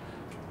to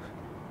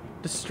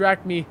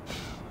distract me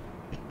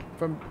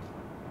from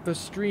the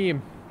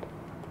stream.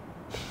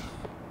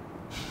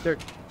 There.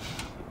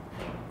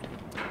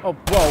 Oh,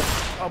 whoa.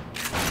 Oh.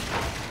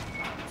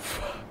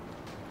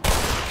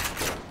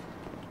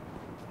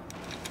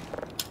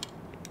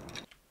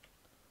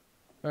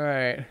 All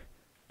right.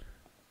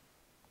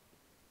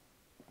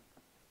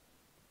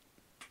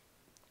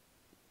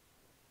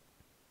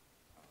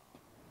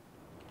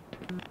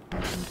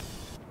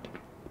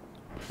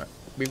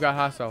 We've got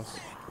hostiles.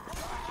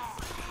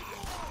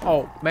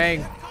 Oh,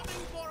 Mang.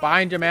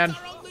 Behind you, man.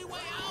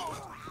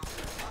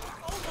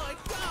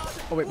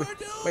 Oh, wait,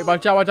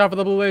 watch out for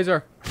the blue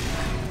laser.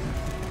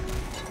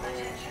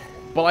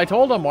 Well, I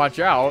told him, watch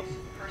out.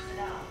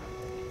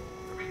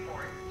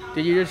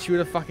 Did you just shoot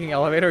a fucking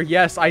elevator?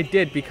 Yes, I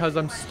did, because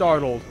I'm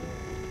startled.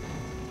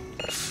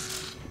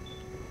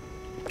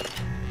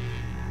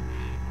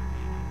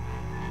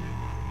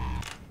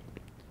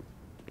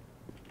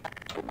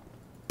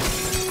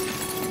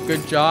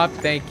 Good job,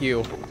 thank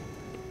you.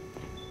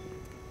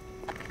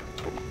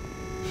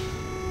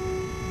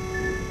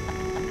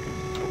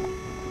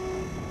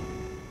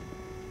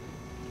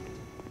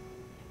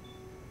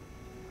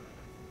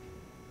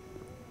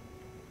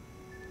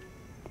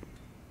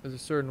 There's a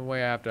certain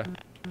way I have to...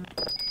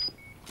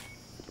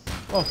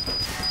 Oh.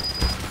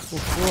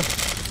 Oh.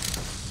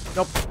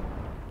 Nope.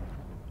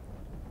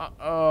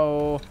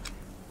 Uh-oh.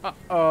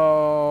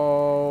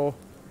 Uh-oh.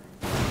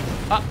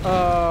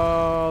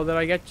 Uh-oh. Did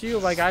I get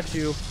you? I got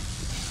you.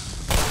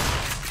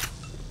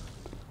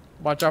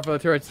 Watch out for the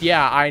turrets.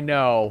 Yeah, I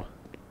know.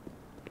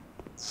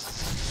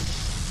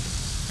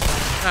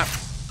 Ah.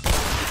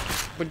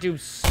 Would you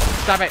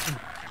stop it?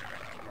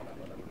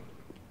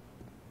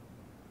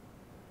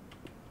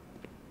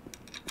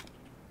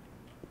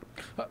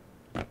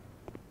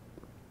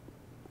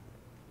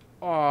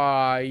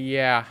 Oh,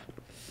 yeah.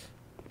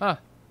 Huh.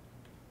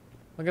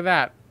 Look at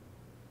that.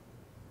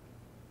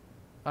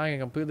 I can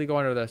completely go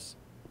under this.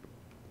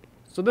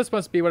 So this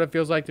must be what it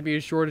feels like to be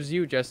as short as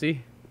you,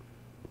 Jesse.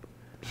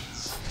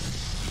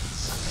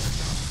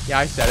 Yeah,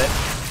 I said it.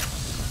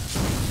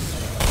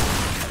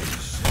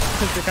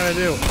 What's it gonna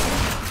do?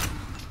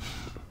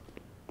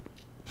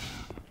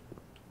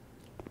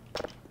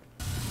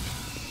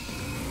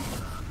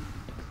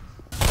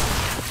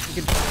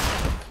 You can...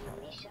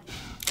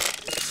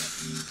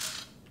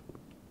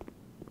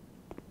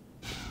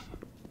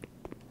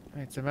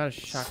 Alright, so I'm out of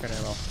shotgun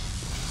ammo.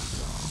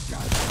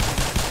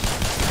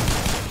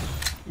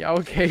 Yeah,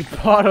 okay,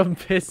 bottom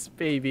piss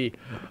baby.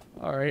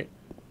 Alright.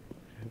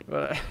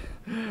 But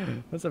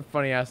that's a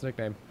funny ass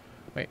nickname.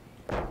 Wait.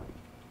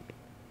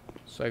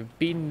 So I've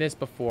beaten this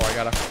before. I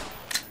gotta...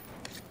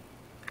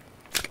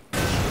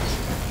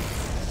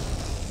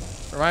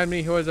 Remind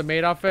me who was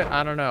made off it?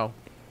 I don't know.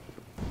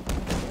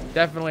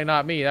 Definitely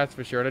not me, that's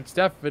for sure. It's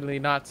definitely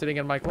not sitting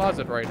in my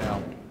closet right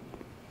now.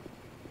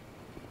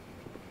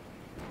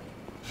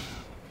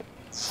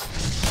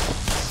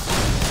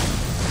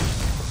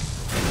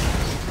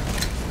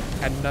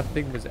 And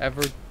nothing was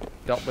ever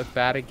dealt with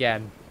that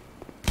again.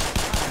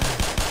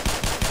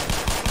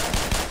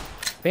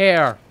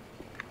 There!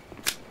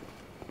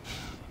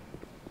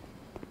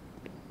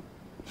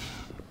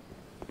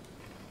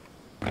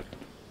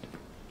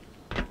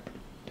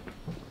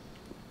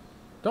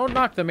 Don't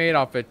knock the maid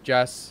off it,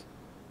 Jess.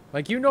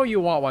 Like, you know you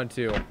want one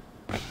too.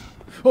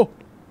 Oh!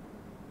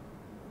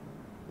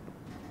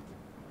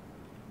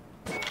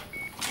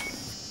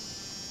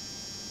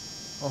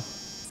 Oh.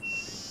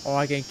 Oh,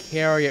 I can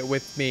carry it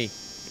with me.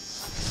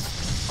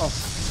 Oh.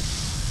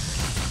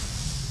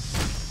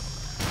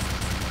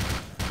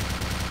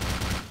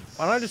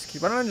 Why don't I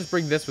just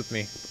bring this with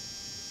me?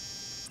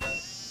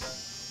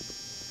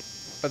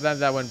 But then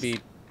that wouldn't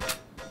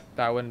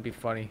be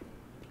funny.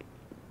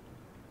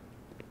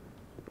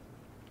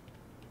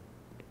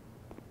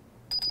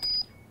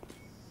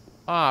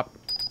 Ah.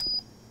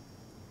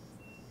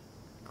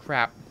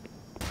 Crap.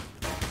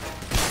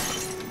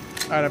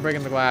 Alright, I'm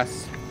breaking the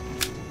glass.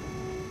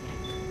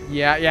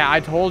 Yeah, I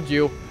told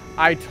you.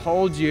 I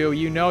told you.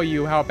 You know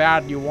how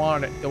bad you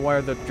want it to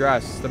wear the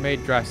dress. The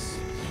maid dress.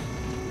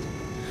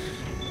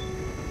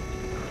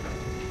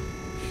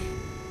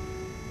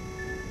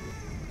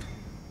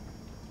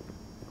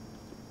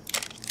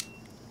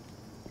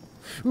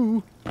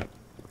 Ooh.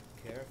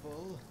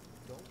 Careful.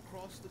 Don't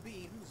cross the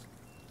beams.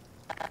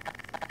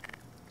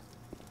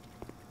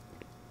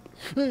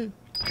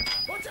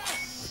 Watch out!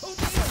 Oh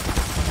dear!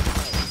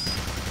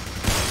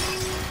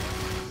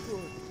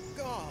 Good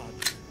God.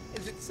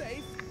 Is it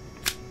safe?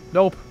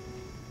 Nope.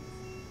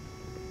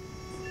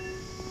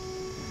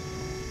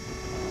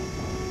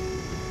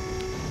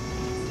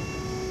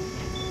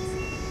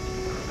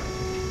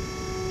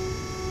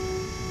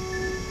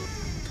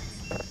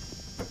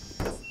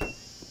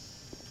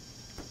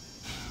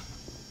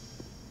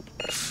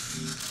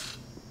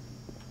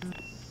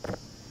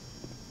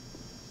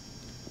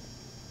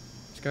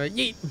 Just gonna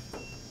yeet.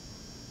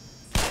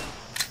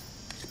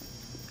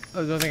 I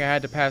don't think I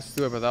had to pass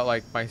through it without,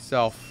 like,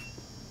 myself.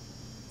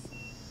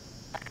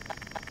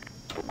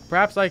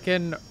 Perhaps I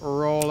can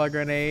roll a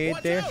grenade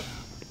Watch there. out!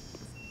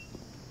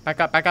 Back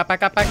up, back up,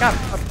 back up, back up.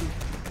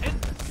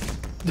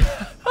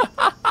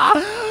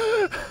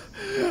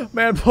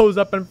 Man blows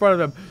up in front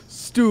of him.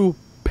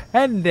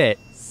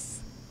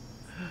 Stupendous.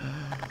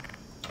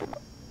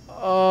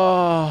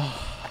 Oh.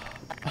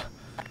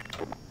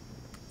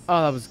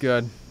 Oh, that was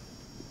good.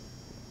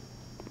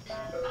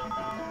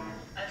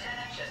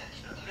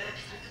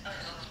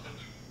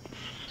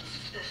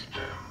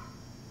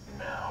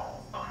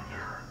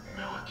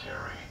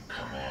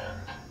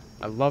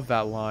 I love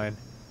that line.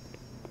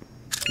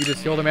 You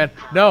just killed a man.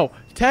 No,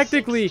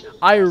 technically,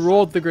 I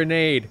rolled the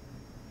grenade.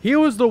 He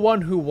was the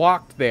one who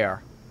walked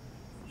there.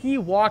 He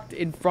walked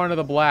in front of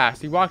the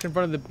blast. He walked in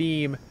front of the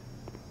beam,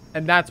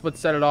 and that's what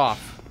set it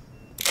off.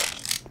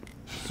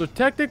 So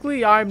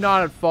technically, I'm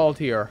not at fault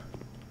here.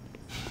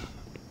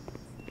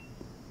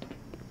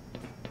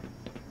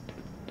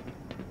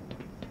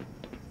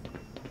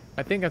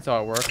 I think that's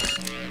how it works.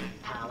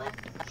 Power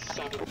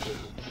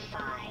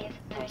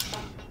 75%.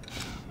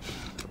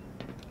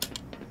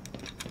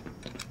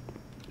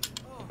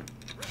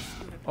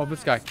 Oh,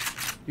 this guy.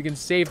 You can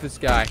save this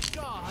guy.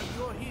 God,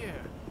 you're here.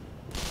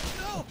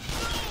 No!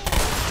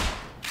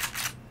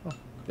 Oh,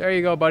 there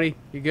you go, buddy.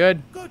 You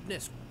good?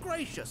 Goodness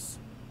gracious.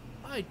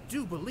 I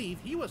do believe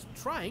he was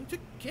trying to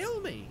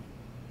kill me.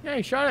 Yeah,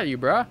 he shot at you,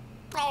 bruh.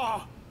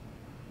 Oh!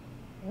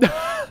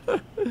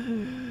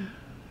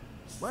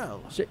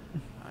 Well, Shit.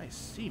 I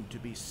seem to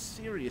be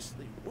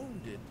seriously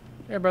wounded.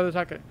 Hey, brother,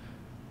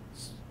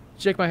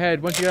 shake my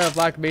head. Once you get out of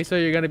Black Mesa,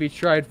 you're gonna be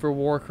tried for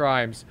war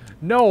crimes.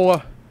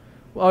 No.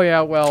 Oh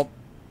yeah, well,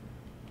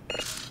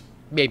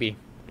 maybe.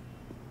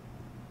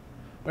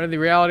 But in the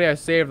reality, I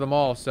saved them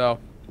all. So,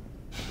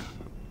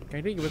 can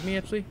I take it with me,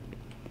 actually?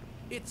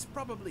 It's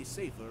probably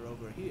safer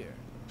over here.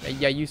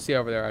 Yeah, you stay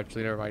over there.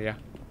 Actually, never mind. Yeah.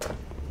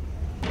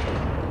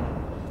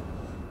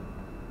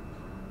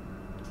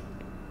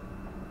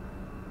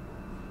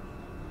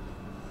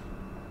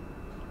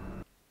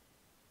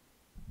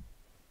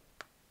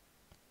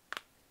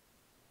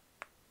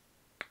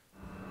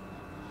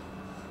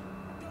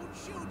 Don't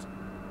shoot!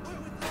 We're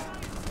with the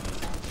science.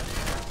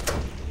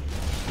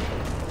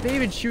 They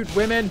even shoot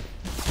women.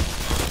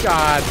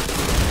 God.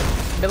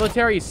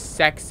 Military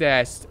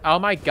sexist. Oh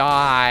my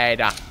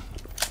god.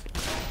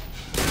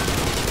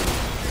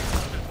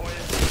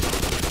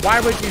 Why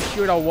would you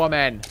shoot a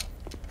woman?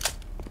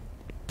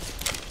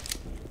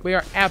 We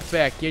are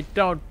epic. You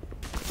don't...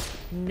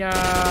 No.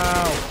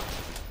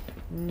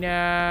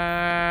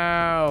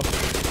 No.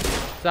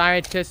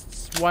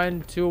 Scientists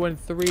 1, 2, and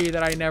 3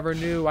 that I never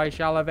knew. I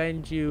shall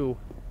avenge you.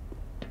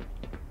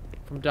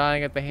 From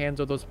dying at the hands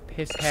of those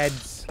piss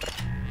heads.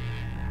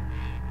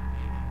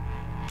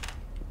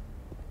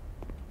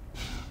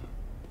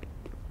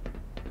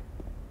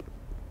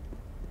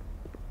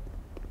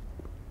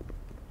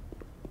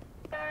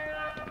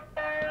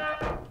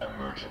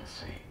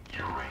 Emergency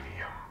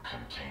uranium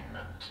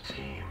containment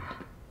team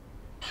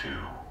 2,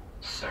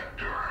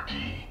 sector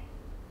D.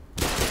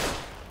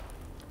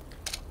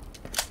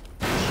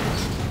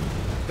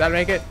 Did that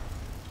make it?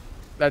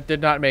 That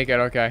did not make it,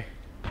 okay.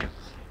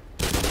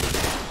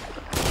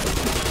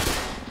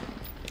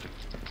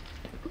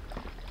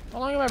 How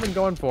long have I been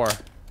going for? How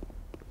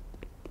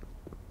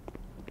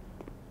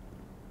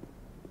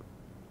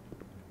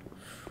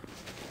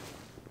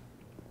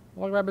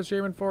long have I been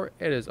streaming for?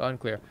 It is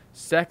unclear.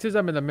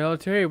 Sexism in the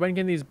military? When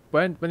these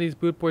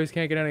boot boys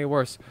can't get any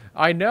worse?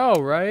 I know,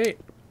 right?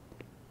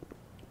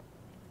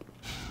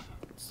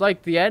 It's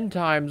like the end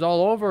times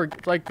all over.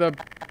 It's like the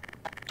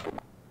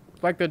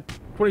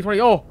 2020.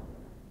 Oh!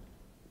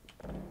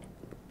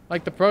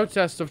 Like the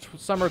protests of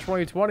summer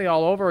 2020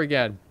 all over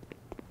again.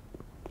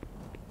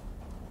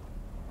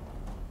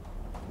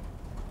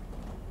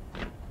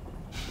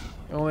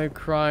 The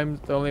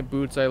only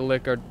boots I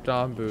lick are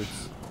Dom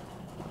boots.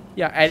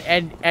 Yeah,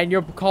 and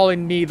you're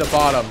calling me the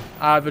bottom.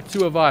 The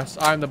two of us,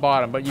 I'm the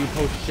bottom, but you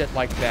post shit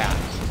like that.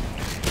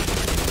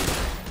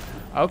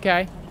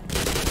 Okay.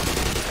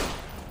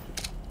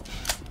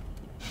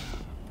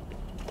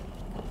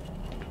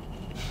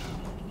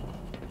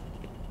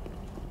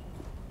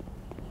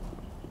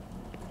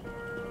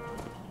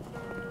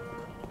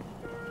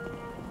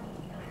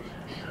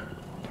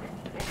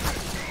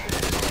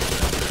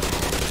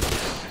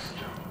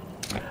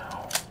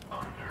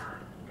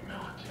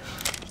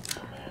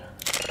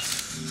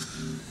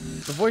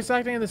 The voice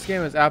acting in this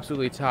game is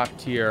absolutely top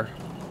tier.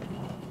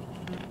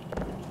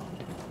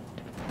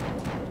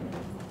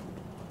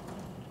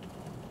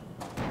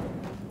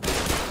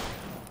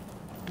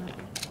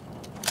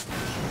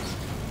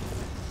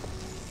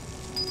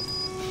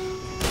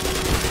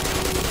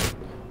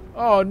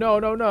 Oh no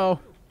no no.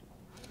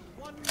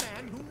 One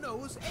man who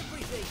knows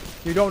everything.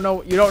 You don't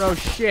know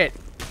shit.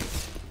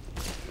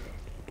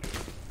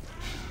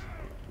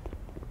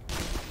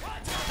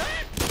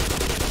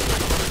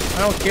 I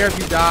don't care if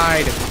you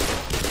died.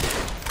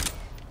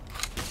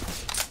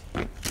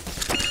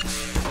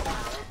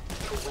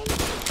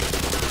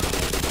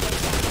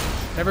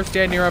 Never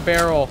stand near a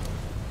barrel.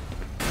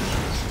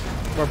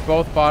 We're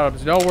both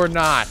bottoms. No, we're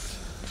not.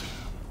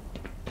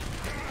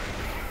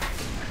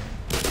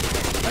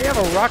 I have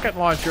a rocket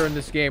launcher in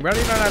this game. I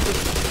don't even have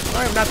to.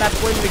 I'm not that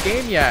point in the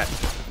game yet.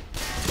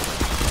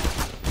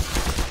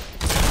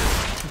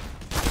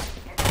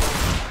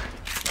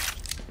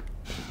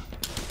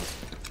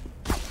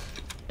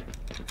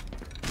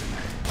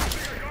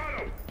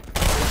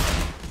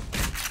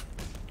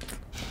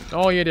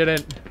 No, you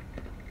didn't.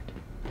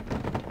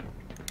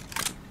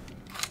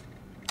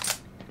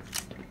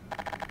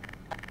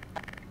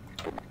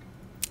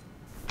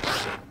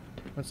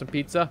 Want some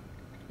pizza?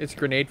 It's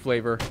grenade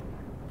flavor.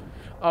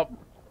 Oh.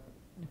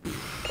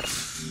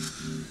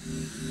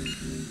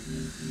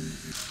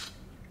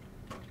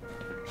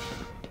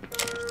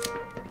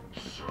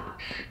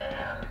 Search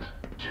and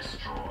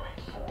destroy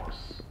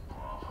force.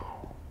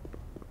 Bravo.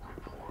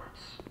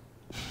 Reports.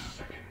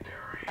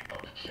 Secondary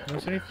objectives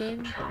Notice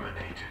anything?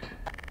 terminated.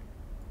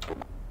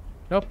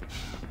 Nope.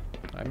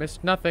 I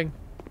missed nothing.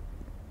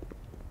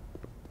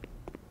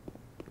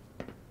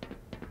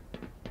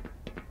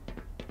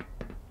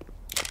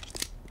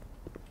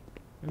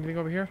 Anything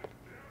over here?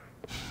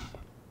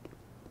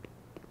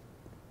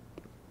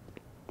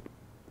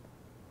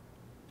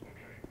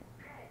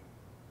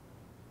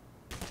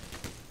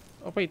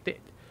 Oh wait,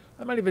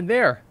 I'm not even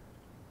there.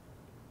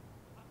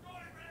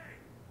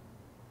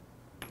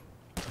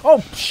 Oh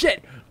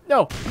shit!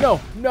 No,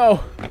 no,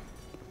 no!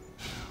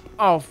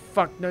 Oh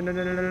fuck! No, no,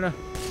 no, no, no, no!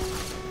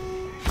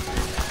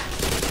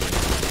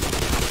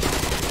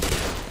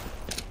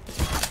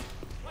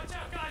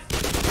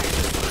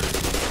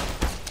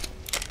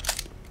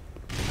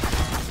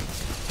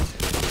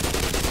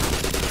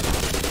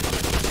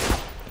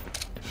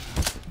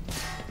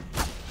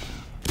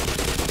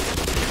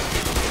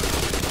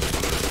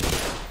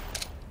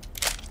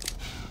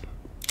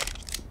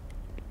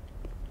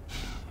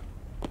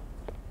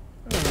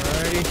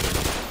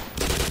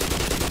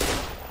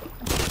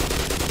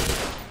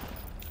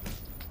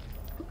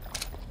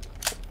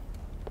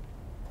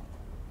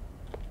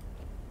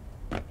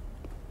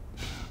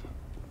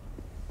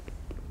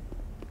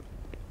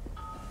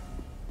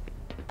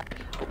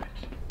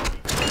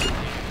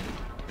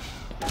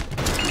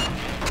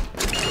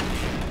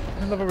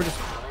 We're just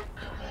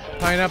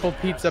pineapple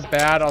pizza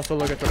bad. Also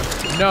look at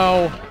the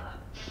no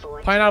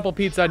pineapple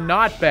pizza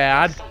not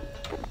bad.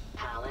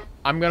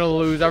 I'm gonna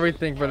lose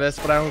everything for this,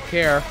 but I don't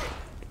care.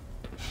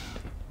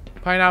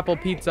 Pineapple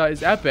pizza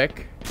is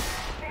epic.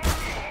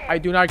 I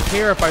do not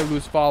care if I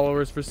lose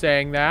followers for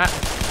saying that.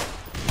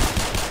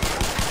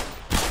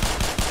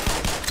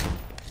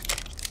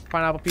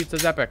 Pineapple pizza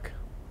is epic.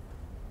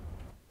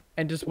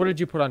 And just, what did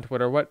you put on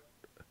Twitter? What's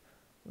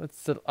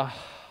it?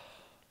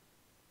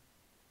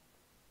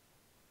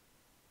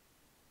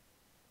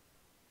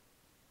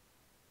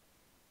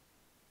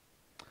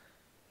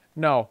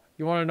 No,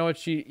 you want to know what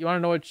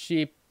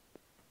she,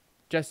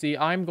 Jesse,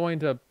 I'm going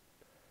to,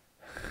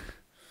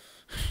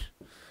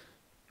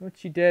 what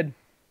she did.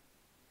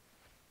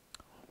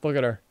 Look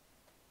at her.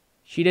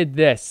 She did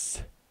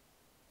this.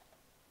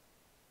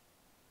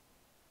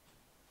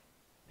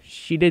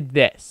 She did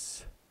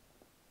this.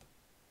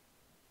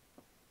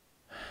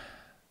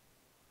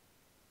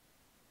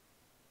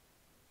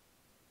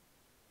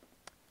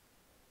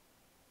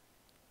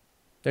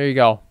 There you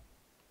go.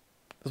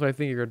 That's what I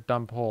think you're a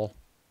dumb hole.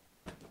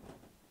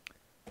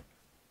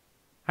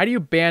 How do you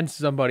ban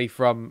somebody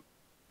from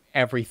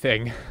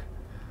everything?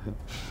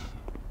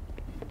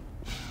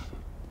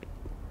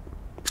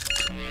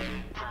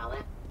 Power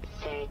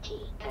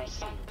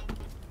 30%.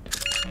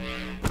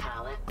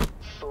 Power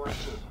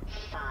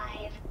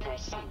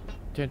 45%.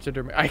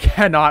 Transgender. I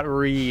cannot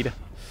read.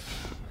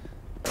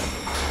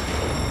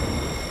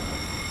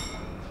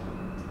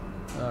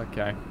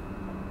 Okay.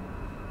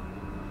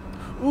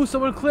 Ooh,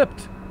 someone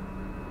clipped.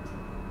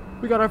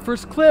 We got our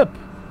first clip.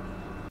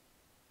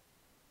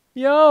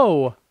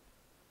 Yo.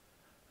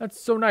 That's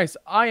so nice.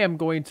 I am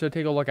going to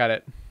take a look at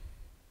it.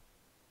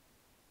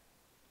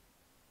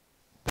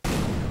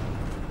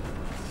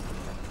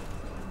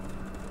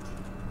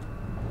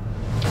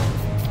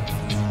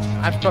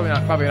 That's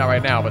probably not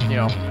right now, but you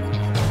know.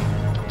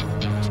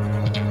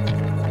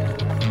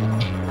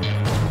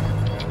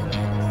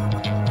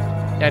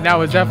 Yeah,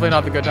 now is definitely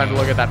not the good time to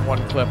look at that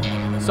one clip.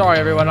 Sorry,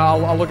 everyone.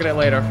 I'll look at it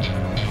later.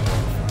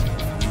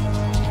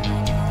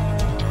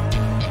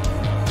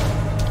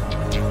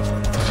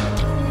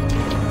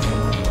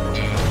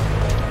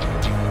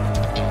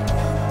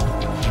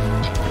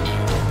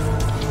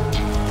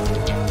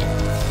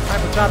 Time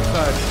for top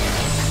side.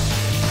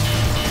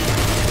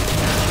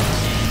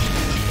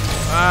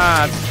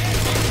 Ah.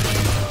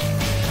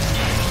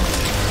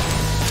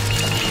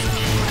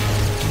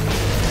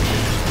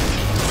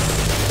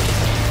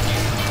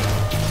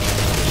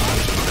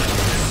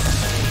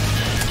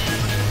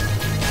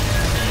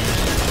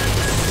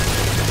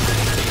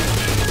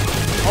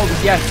 Oh,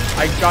 yes,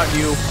 I got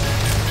you.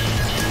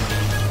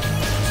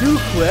 2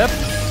 clips.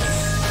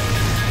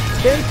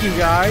 Thank you,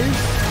 guys.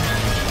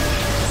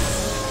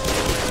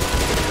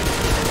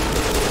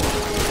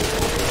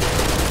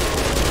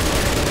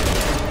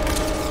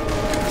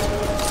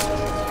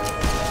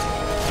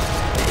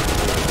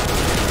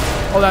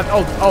 Oh, that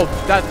was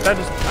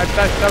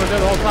there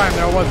the whole time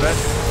there, wasn't it?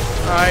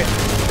 All right.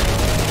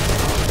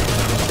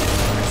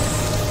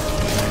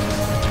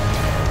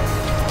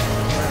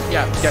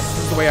 Yeah, yes,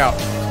 this is the way out.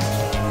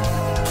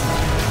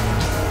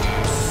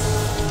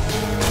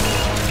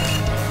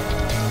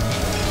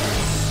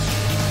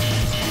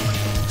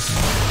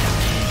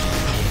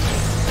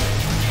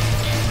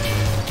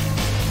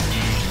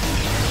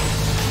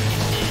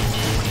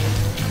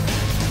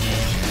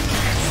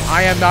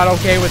 I am not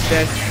okay with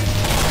this.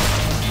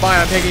 Fine,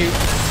 I'm taking you.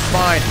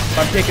 Fine,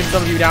 I'm taking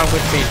some of you down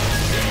with me.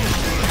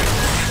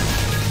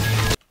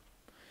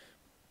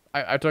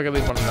 I took at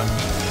least one of them.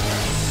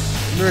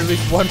 You're at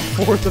least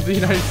 1/4 of the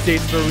United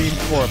States Marine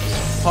Corps.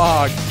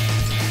 Pog.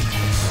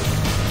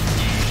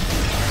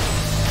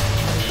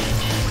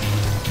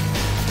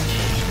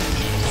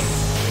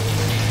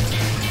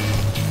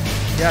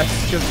 Yes,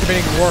 because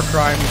committing war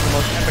crime is the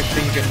most epic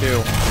thing you can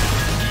do.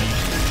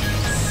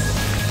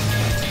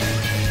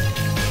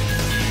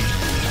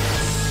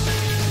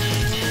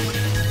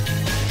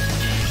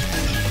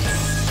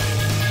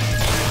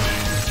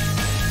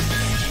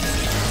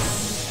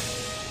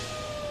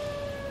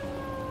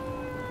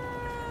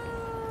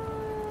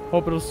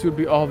 Hope it'll soon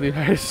be all the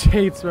United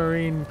States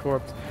Marine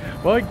Corps.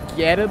 We'll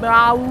get it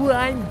all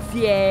one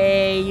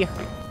day.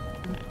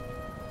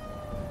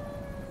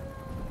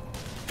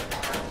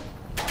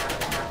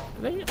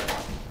 Are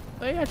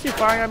they actually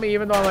firing at me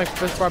even though I'm like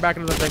this far back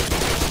into the thing?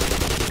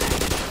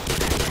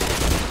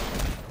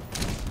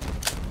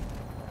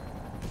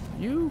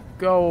 You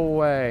go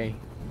away.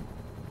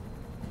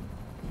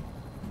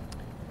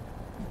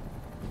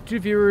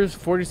 2 viewers,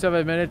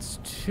 47 minutes,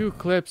 2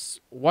 clips,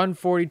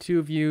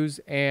 142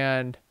 views,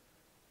 and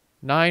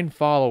 9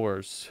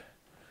 followers.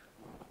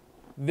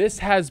 This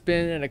has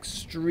been an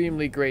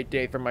extremely great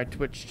day for my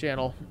Twitch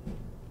channel.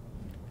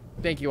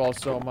 Thank you all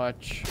so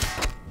much.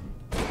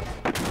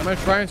 I'm going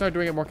to try and start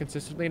doing it more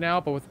consistently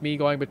now, but with me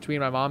going between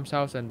my mom's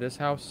house and this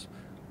house,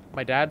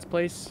 my dad's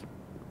place,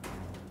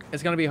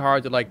 it's going to be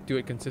hard to like do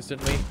it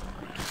consistently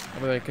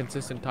with a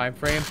consistent time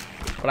frame,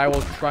 but I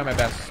will try my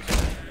best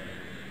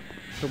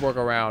to work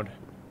around.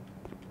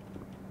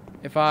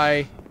 If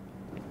I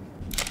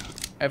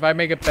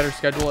make a better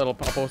schedule, I'll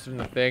post it in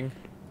the thing,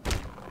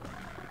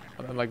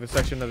 like the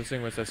section of the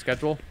thing where it says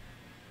schedule.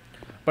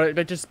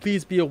 But just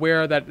please be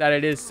aware that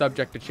it is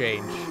subject to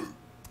change.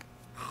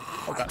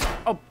 Oh god.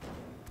 Oh.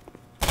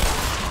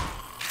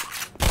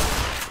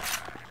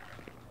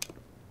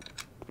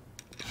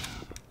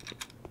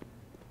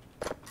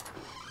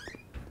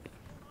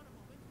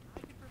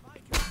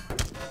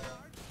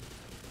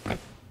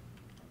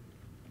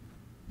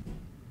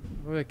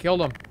 Oh, they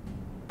killed him.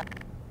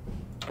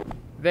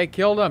 They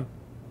killed him.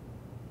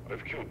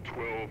 I've killed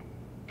 12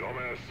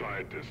 dumbass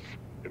scientists,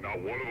 and not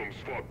one of them's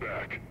fought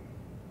back.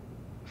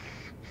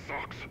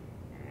 Sucks.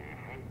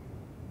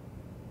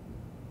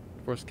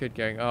 First kid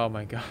gang. Oh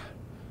my god.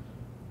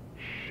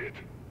 Shit.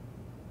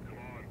 Come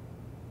on.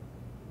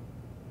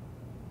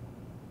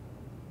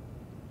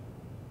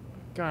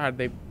 God,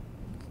 they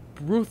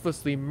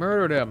ruthlessly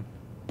murdered him.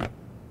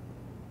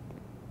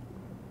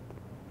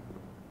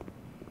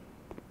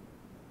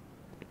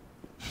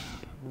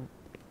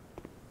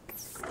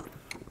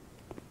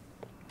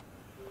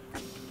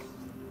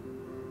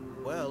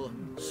 Well,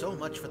 so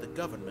much for the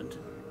government.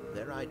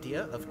 Their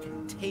idea of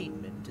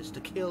containment is to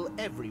kill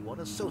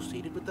everyone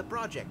associated with the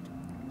project.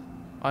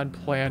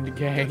 Unplanned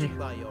gang. Judging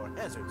by your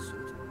hazard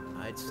suit,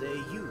 I'd say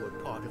you were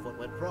part of what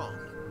went wrong.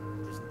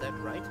 Isn't that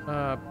right?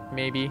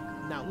 Maybe.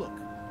 Now look,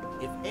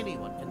 if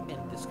anyone can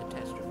end this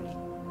catastrophe,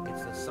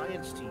 it's the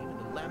science team in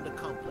the Lambda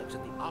complex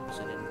at the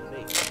opposite end of the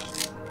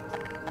base.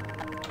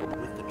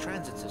 With the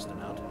transit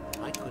system out,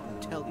 I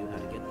couldn't tell you how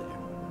to get there.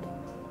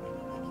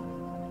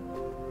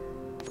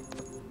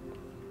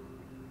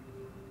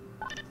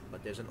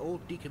 But there's an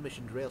old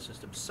decommissioned rail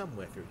system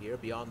somewhere through here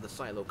beyond the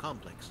silo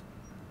complex.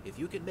 If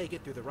you can make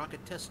it through the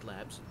rocket test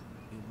labs,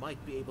 you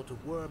might be able to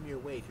worm your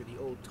way through the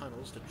old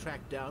tunnels to track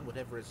down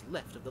whatever is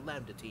left of the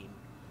Lambda team.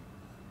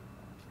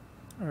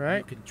 Alright.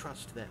 You can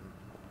trust them.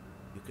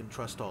 You can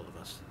trust all of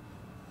us.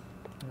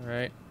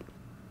 Alright.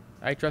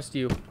 I trust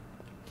you.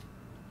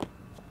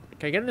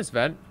 Can I get in this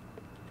vent?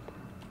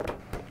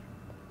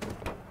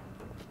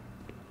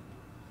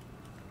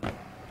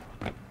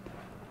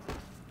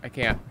 I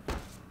can't.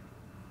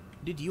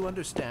 Did you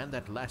understand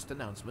that last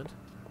announcement?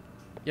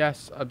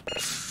 Yes.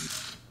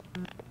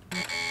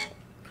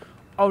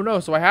 Oh no,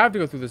 so I have to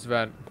go through this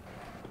vent.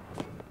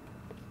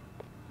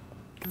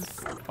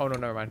 Oh no,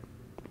 never mind.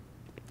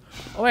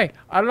 Oh hey,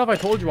 I don't know if I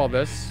told you all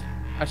this.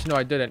 Actually, no,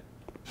 I didn't.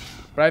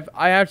 But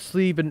I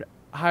actually been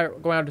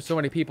going out to so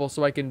many people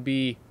so I can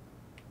be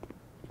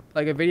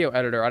like a video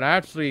editor.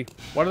 And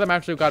one of them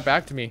actually got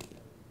back to me.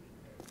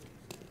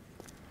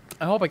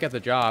 I hope I get the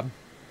job.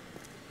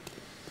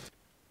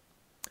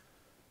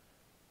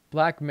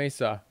 Black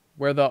Mesa,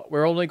 where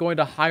we're only going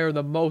to hire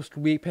the most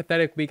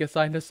pathetic, weakest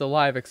scientists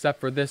alive,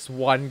 except for this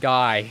one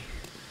guy.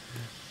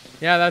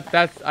 Yeah,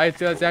 I'd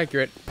say that's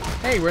accurate.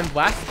 Hey, we're in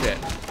Blast Pit.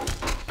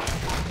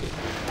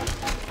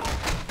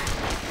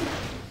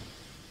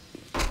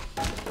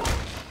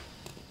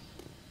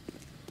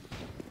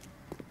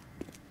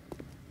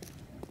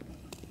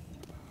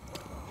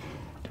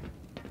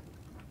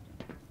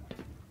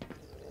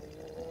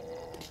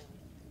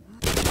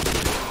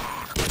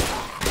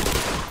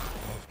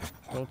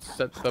 Don't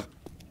set the...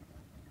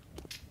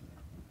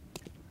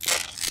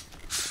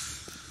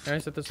 Can I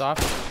set this off?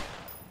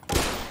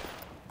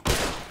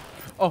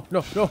 Oh,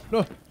 no, no,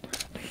 no.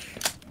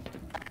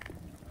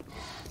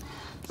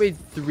 Wait,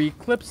 3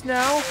 clips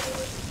now?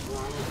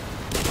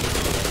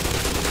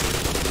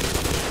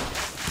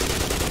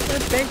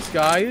 Thanks,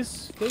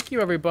 guys. Thank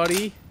you,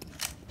 everybody.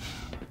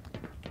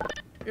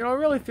 You know, it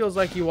really feels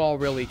like you all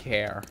really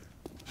care.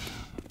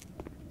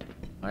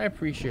 I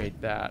appreciate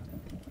that.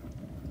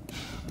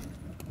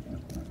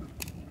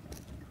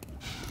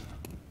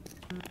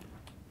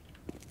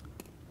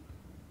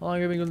 How long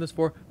have we been doing this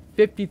for?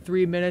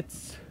 53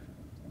 minutes.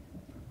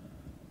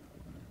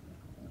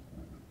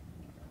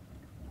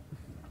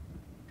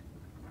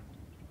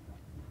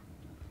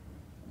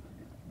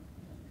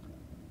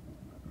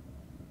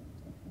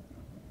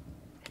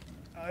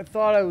 I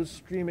thought I was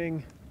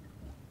streaming.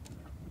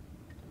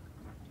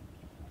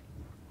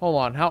 Hold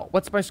on.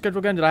 What's my schedule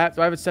again? Do I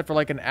have it set for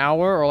like an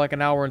hour or like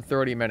an hour and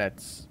 30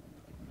 minutes?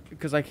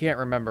 Because I can't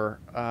remember.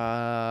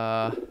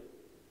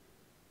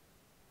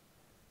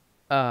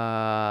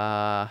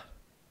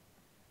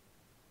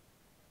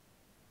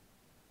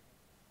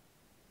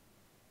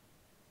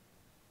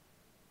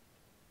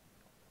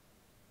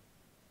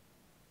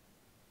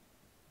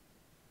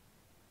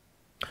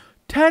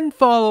 10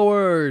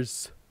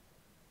 followers.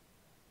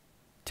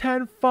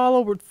 10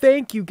 followers.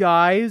 Thank you,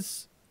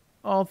 guys.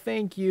 Oh,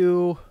 thank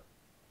you.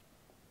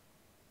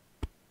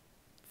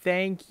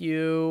 Thank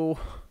you.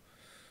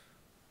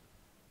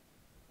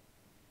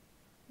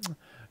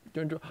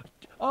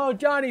 Oh,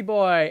 Johnny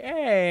boy.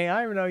 Hey,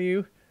 I know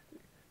you.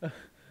 Lord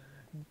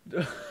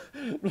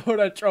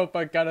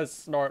Atropa gotta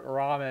snort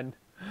ramen.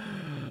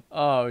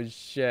 Oh,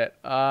 shit.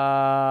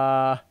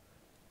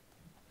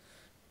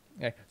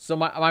 Okay, so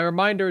my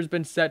reminder has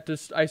been set to...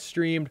 I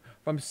streamed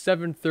from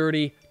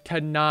 7:30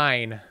 to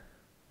 9.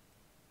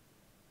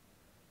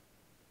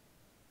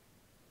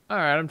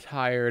 Alright, I'm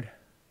tired.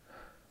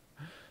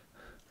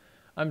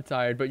 I'm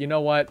tired, but you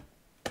know what?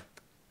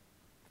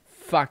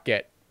 Fuck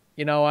it.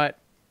 You know what?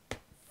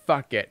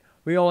 Fuck it.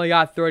 We only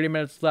got 30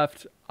 minutes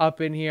left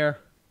up in here.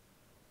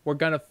 we're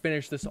gonna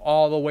finish this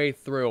all the way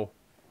through.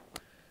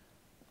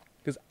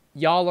 Because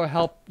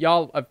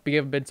y'all have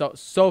been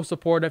so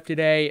supportive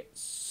today.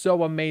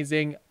 So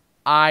amazing.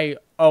 I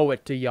owe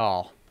it to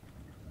y'all.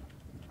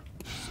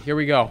 Here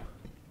we go.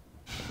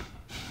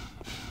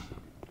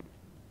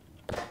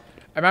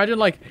 Imagine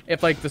like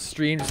if like the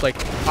stream just like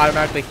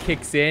automatically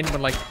kicks in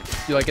when like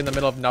you're like in the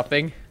middle of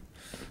nothing.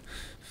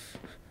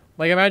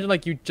 Like imagine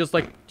like you just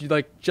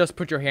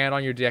put your hand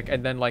on your dick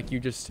and then like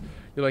you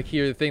like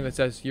hear the thing that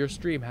says your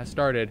stream has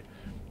started.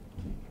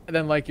 And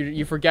then like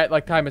you forget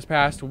like time has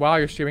passed while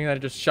you're streaming, and then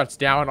it just shuts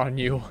down on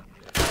you.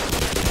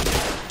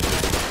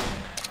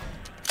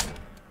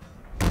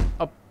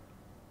 Oh.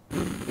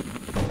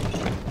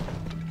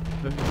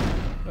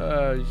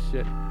 Oh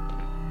shit.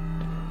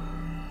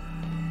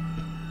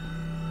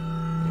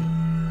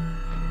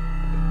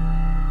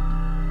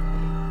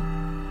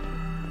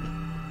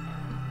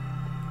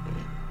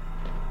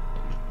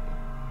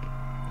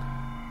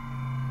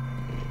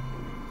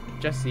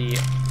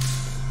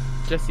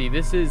 Jesse,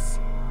 this is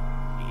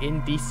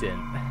indecent.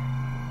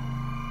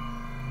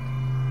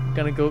 I'm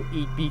gonna go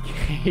eat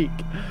cake.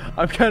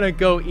 I'm gonna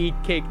go eat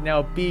cake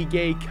now. Be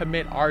gay,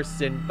 commit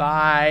arson.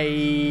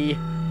 Bye.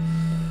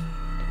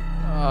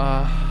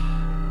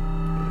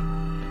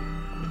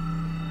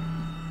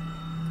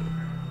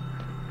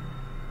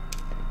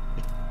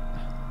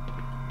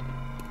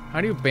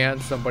 How do you ban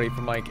somebody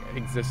from like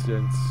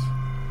existence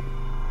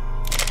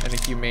in a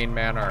humane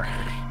manner?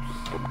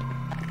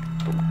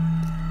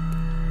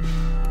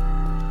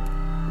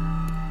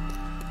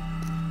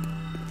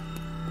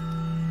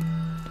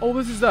 Oh,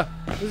 this is the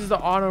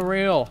honor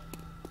rail.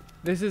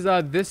 This is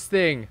this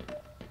thing.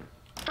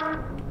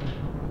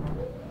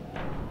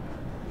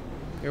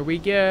 Here we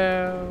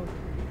go.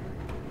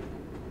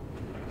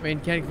 Main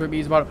mechanic for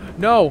B's bottom.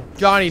 No,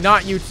 Johnny,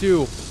 not you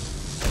two.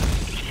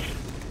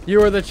 You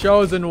were the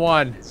chosen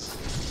one.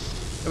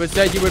 It was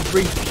said you would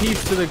bring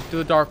peace to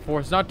the Dark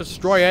Force, not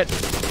destroy it.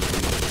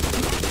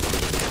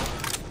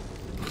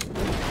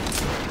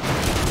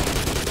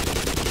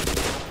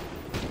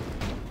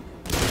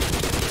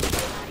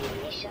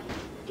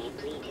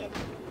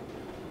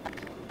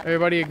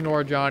 Everybody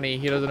ignore Johnny.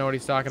 He doesn't know what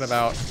he's talking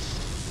about.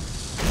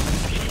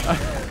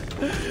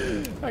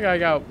 I gotta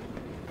go.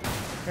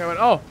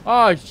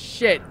 Oh,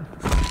 shit.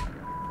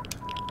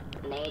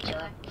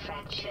 Major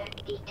fracture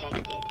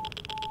detected.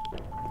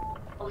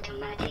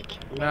 Automatic.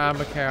 Nah,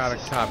 I'm a chaotic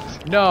top.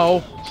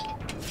 No,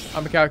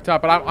 I'm a chaotic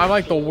top, but I'm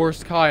like the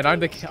worst kind.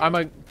 I'm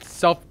a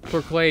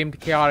self-proclaimed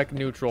chaotic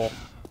neutral.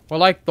 We're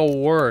like the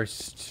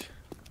worst.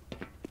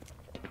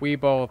 We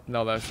both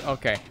know this.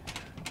 Okay,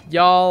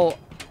 y'all.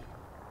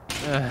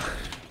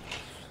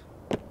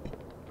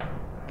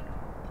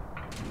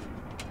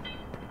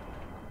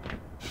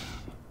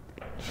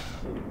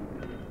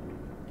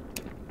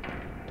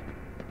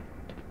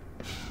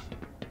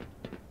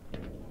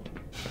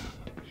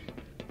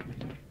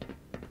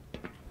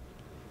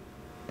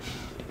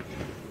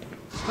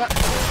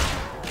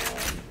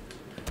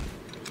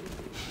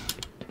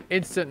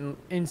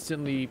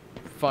 Instantly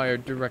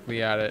fired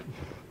directly at it.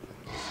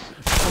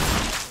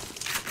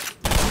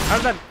 How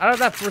did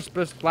that first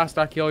blast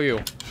not kill you?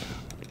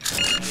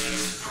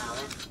 Power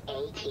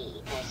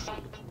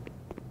 80%.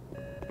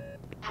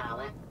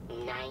 Power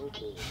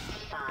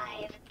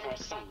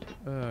 95%.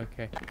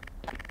 Okay.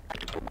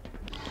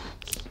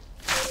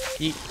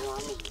 Eat.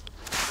 Warning.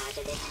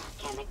 Hazardous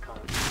chemical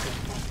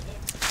detected.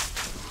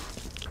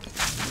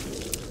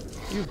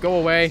 You go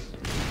away.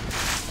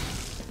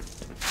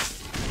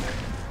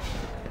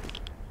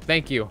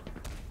 Thank you.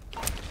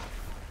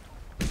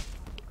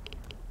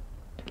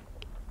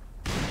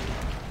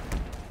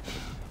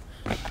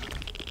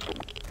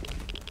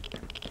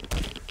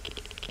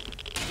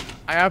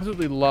 I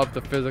absolutely love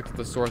the physics of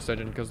the Source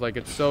engine because like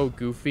it's so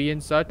goofy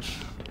and such.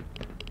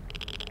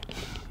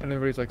 And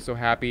everybody's like so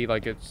happy,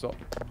 like it's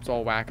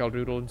all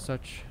wacko-doodle and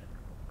such.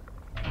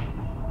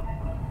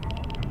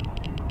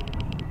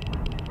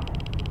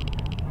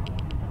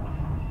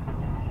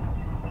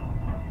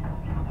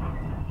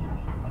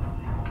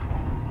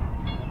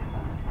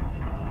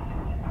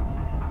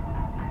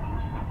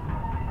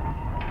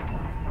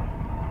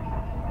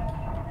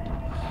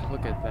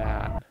 Look at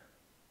that.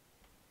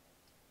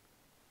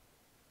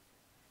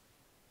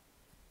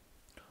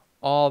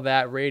 All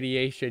that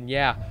radiation,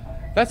 yeah.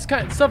 That's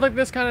stuff like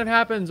this kind of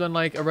happens when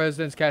like a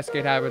residence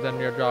cascade happens and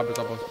your job is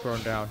almost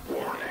burned down.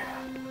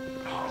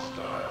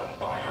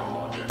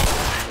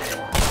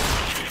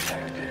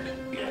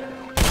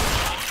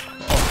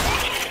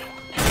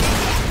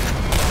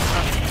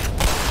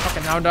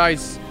 Fucking hound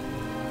eyes.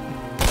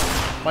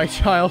 My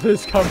child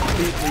is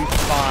completely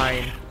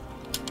fine.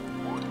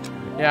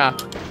 Yeah.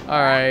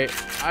 Alright.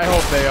 I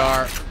hope they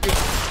are.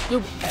 You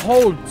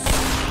hold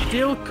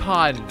still,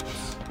 cunt.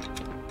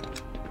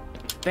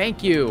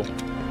 Thank you.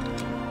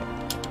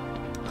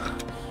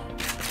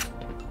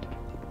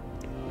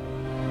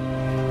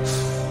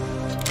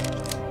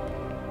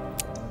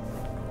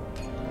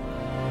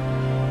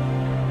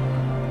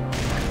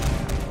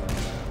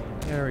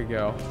 There we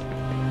go.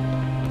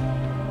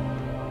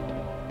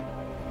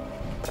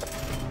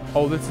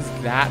 Oh, this is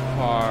that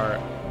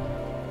part.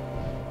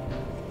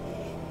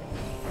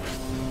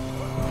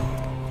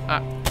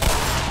 Ah.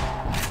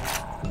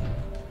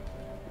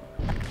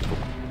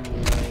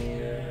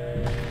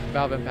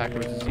 Valve impact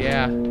noises,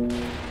 yeah.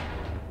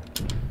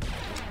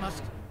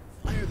 Must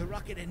fire the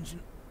rocket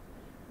engine.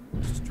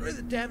 Destroy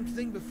the damned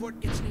thing before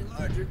it gets any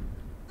larger.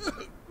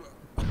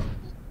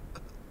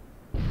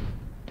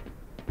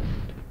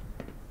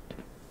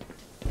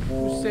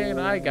 Who's saying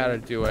I gotta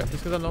do it?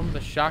 Just because I'm with the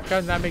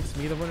shotgun, that makes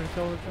me the one to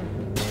kill the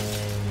thing?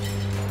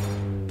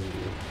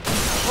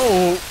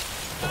 Oh!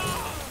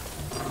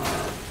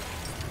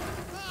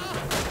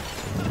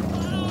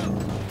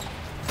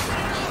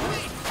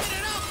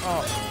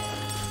 Oh.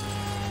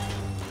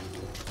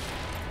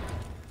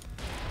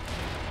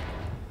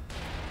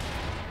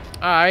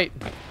 Alright.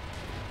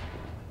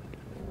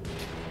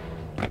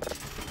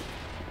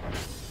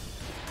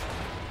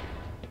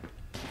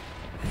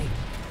 Hey,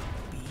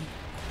 be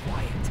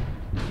quiet.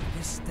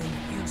 This thing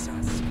hears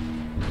us.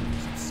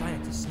 Some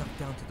scientists snuck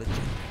down to the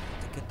generator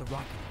to get the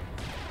rocket.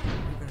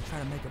 We're gonna try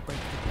to make a break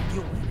for the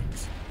fuel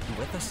annex. You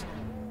with us?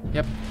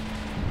 Yep.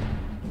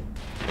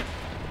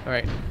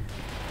 Alright.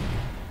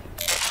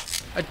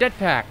 A dead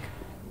pack.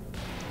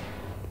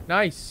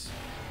 Nice.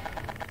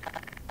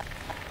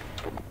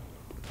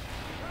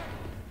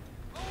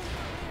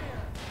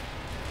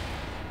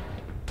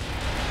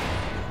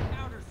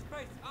 Outer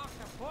space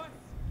octopus.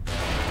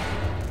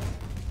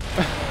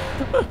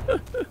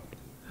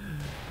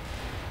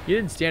 You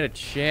didn't stand a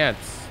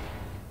chance.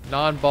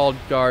 Non-bald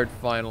guard,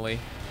 finally.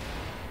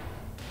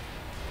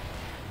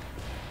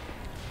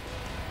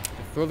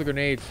 Throw the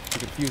grenades to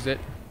defuse it.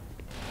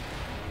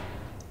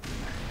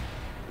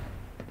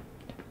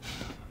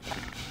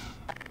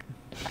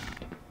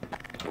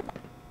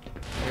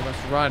 We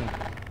must run.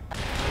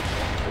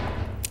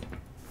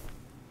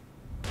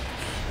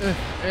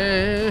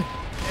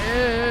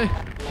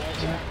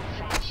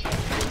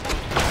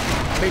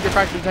 Major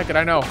fracture detected,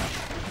 I know.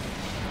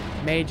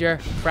 Major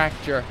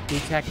fracture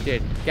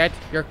detected. Get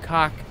your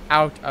cock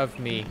out of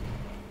me.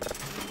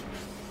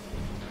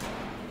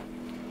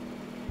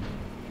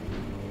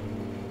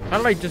 How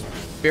did I just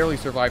barely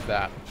survive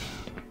that?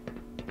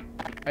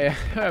 I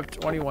have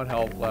 21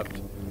 health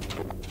left.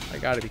 I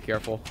gotta be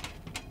careful.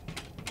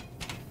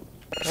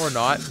 Or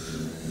not.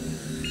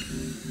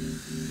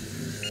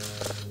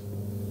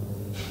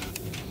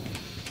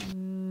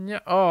 Yeah,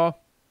 oh.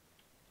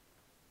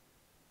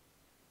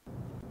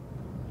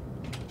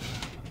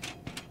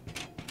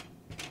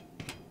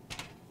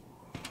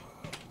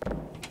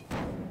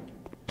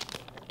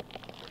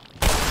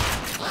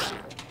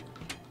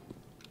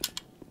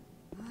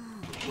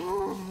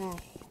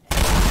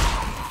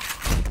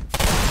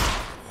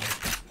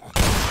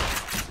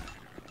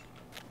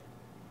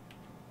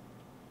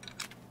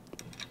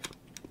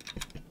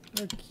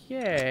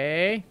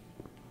 Okay.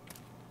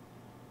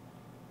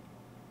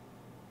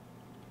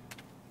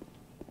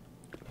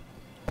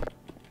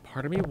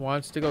 Part of me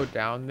wants to go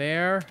down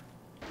there.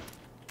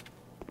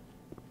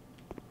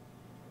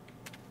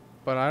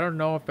 But I don't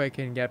know if I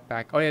can get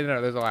back. Oh, yeah, no,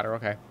 there's a ladder.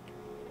 Okay.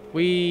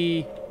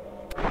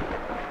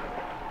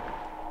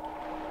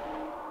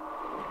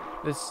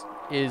 This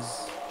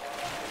is...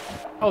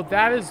 Oh,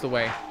 that is the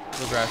way to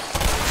progress.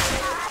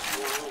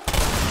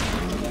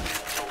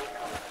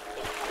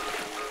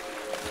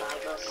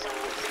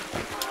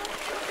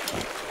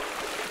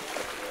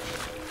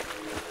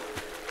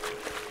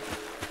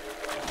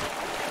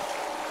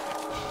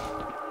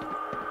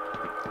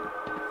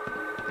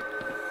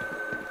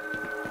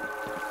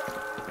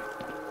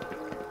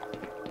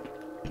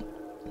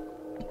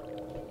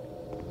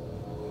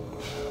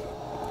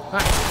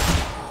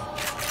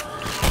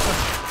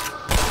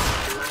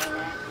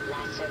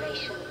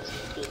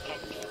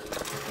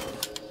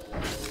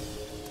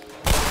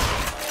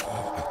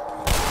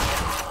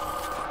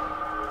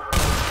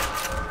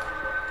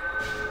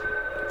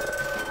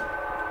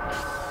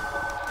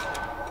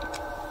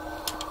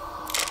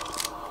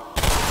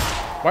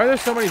 Why are there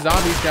so many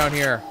zombies down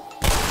here?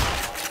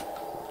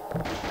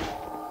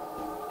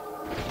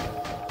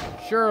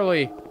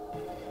 Surely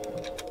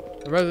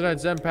the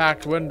Resonance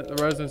Impact wouldn't,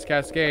 the Resonance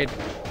Cascade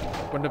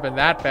wouldn't have been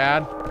that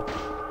bad.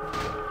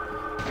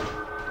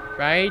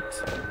 Right?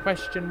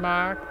 Question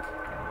mark.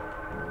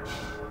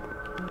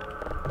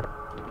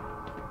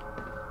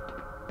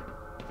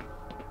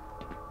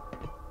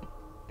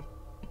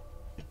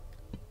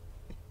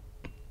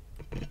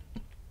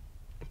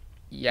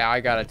 Yeah, I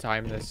gotta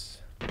time this.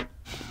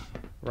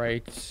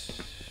 Right.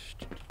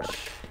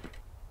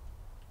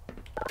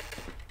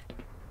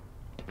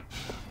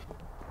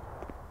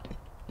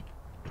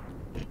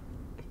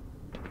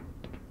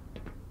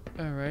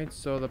 Alright,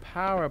 so the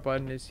power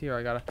button is here.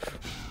 I gotta...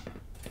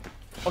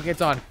 Okay,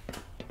 it's on.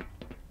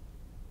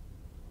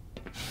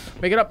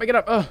 Make it up, make it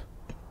up. Ugh.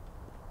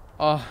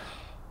 Oh.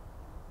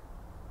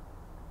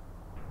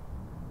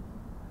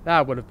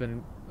 That would have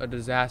been a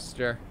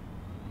disaster.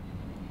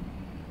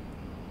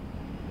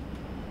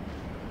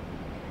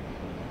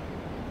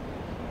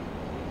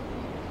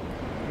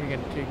 You're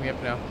gonna take me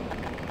up now.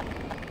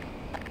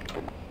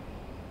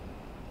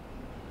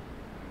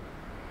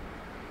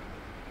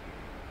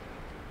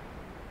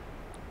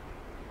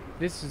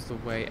 This is the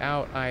way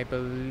out, I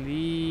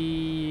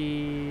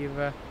believe.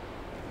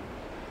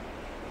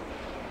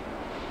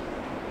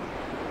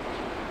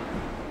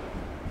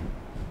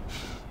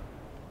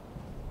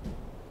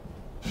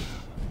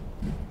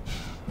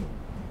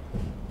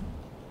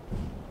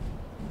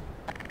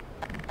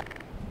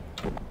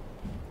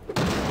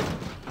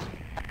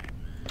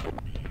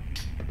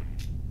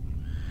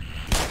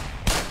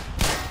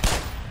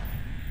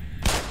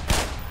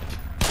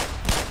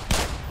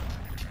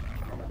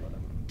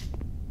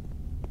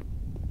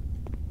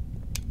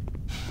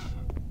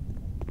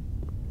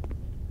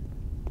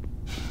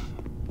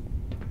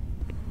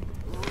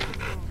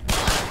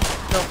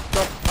 No,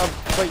 no,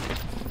 wait.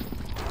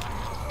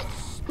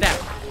 Snap.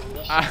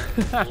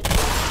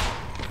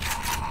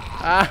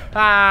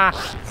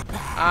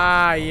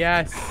 Ah,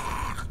 yes.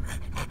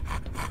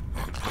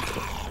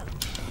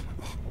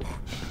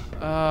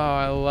 Oh,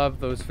 I love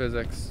those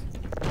physics.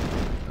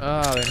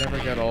 Oh, they never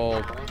get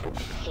old. Power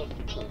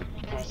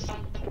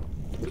 15%.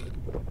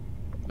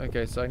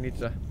 Okay, so I need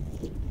to...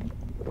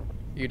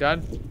 You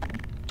done?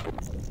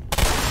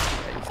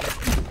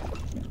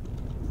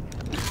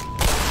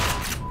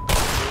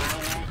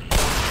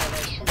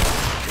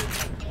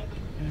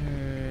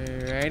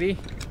 Ready?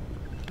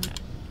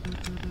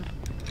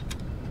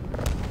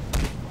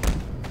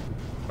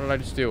 What did I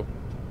just do?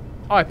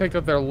 Oh, I picked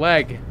up their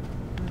leg.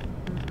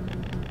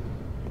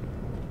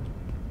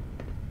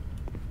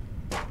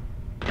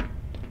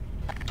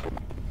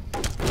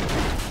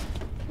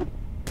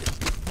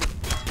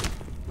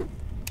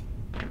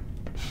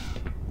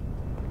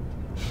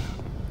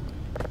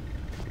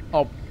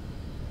 Oh.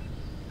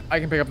 I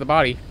can pick up the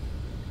body.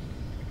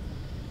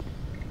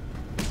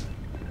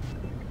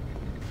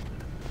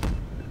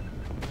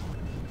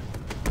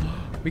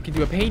 We can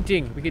do a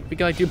painting. We can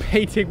like do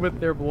painting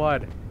with their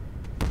blood.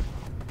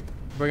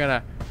 We're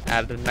gonna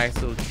add the nice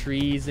little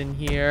trees in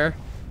here,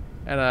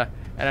 and a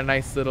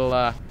nice little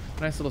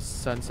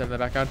sunset in the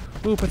background.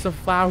 Ooh, put some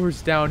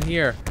flowers down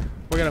here.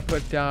 We're gonna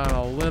put down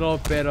a little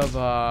bit of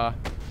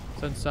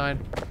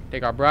sunshine.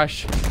 Take our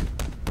brush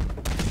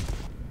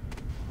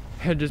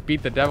and just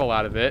beat the devil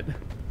out of it.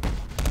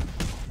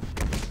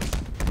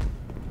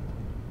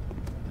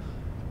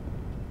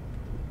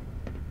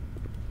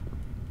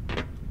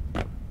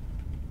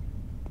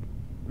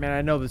 Man,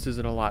 I know this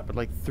isn't a lot, but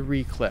like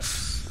 3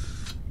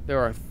 clips. There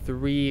are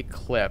 3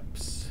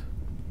 clips.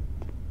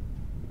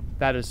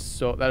 That is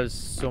so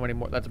many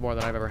more. That's more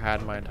than I've ever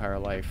had in my entire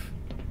life.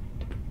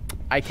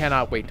 I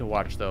cannot wait to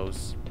watch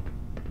those.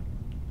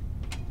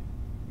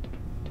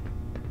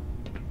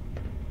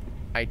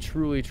 I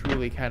truly,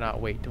 truly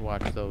cannot wait to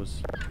watch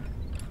those.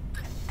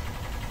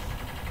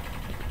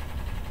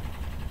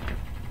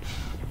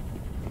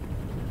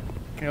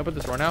 Can I open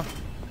this door now?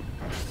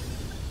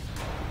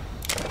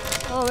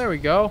 Oh, there we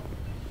go.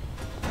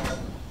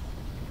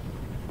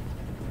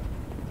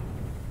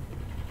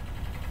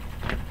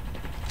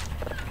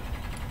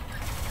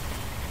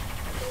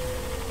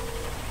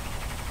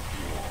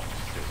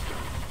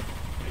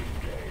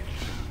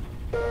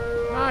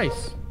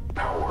 Nice.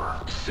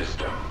 Power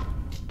system.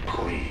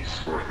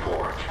 Please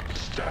report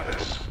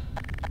status.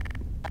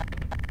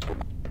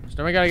 So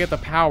now we gotta get the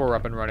power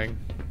up and running.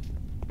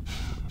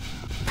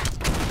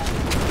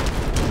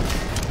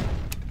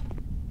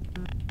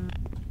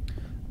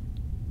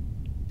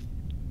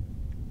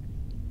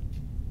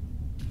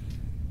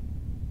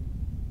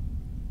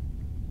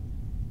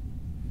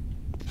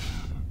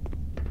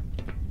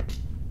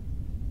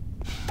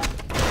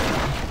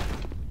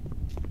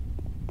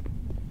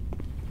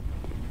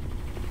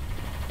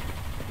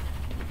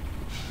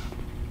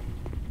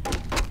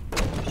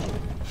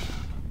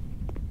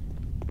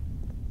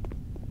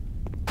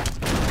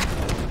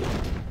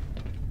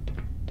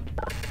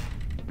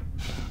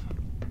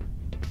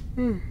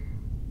 I'm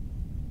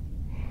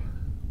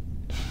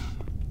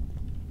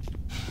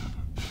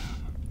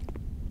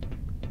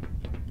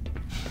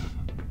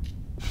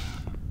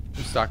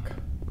stuck.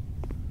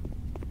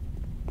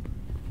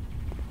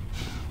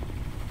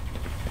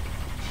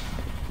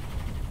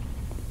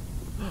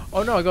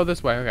 Oh no, I go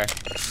this way. Okay.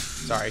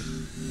 Sorry.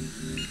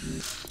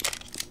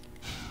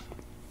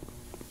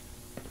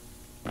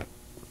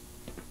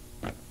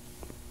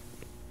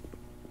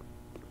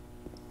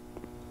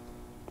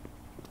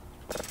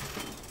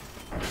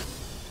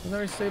 Did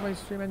I say my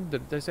stream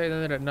ended? Did I say it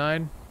ended at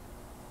 9?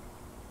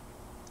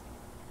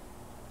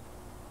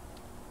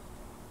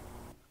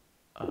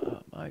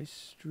 My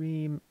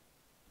stream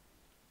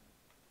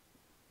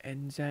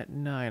ends at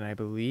 9, I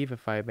believe,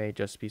 if I may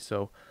just be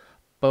so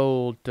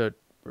bold to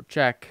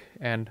check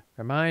and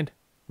remind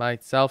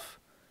myself.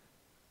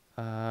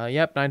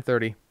 Yep,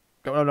 9:30.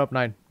 Oh, no,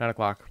 9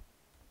 o'clock.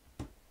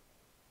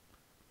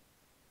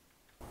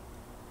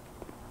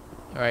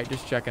 Alright,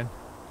 just checking.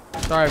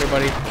 Sorry,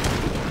 everybody.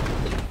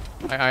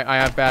 I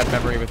have bad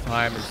memory with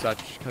time and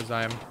such, because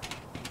I'm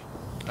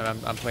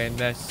playing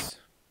this.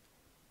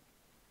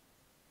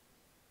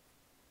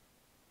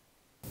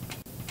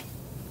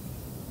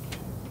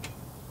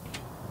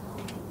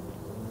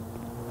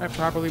 I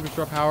properly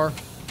restore power.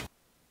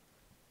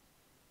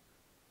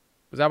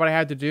 Was that what I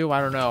had to do?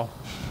 I don't know.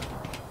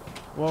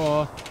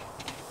 Whoa.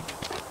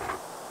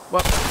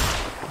 Well.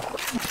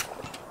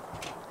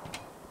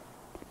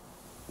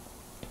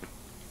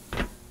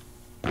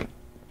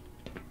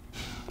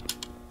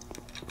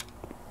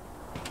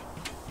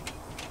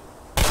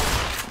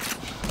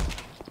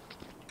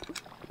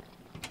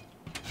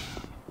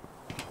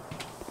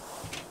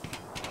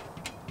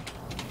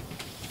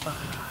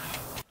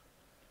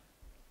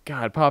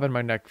 God, popping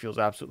my neck feels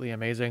absolutely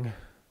amazing.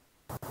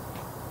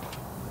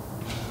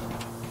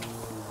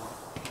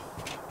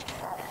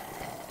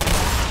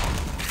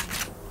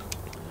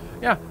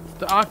 Yeah,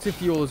 the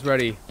oxy-fuel is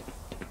ready.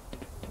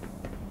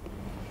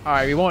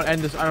 Alright, we won't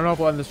end this. I don't know if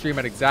we'll end the stream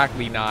at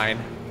exactly 9.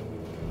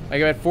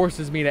 Like, if it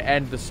forces me to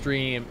end the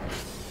stream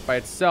by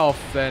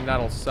itself, then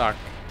that'll suck.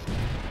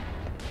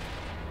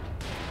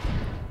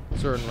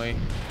 Certainly.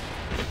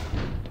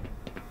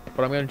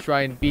 But I'm gonna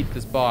try and beat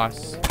this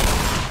boss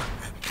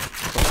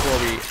before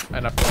we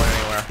end up going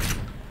anywhere.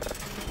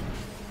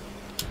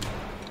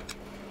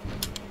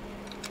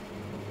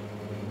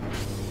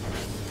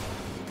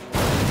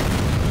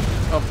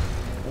 Oh,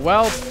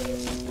 well.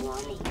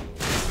 Warning.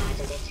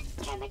 Hazardous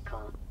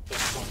chemical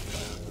detected.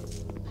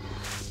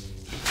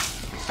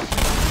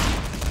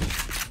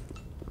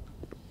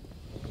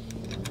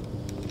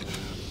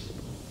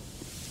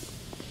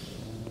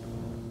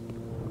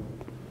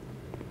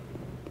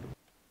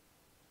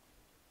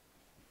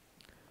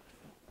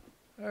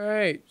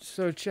 Alright,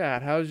 so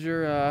chat, how's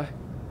your,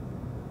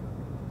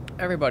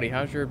 everybody,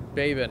 how's your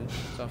day been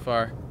so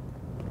far?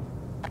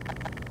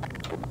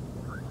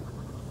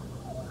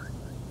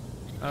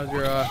 How's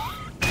your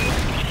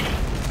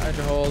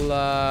whole,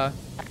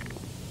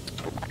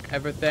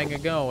 everything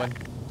going?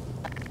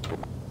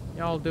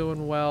 Y'all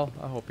doing well?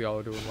 I hope y'all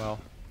are doing well.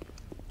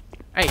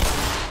 Hey!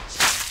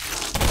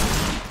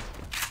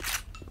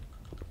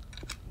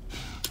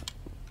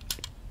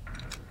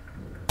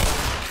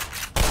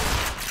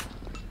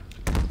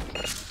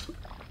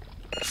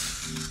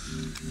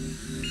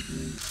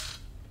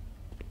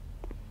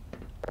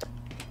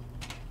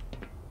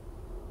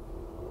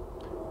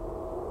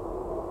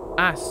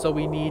 Ah, so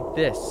we need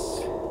this.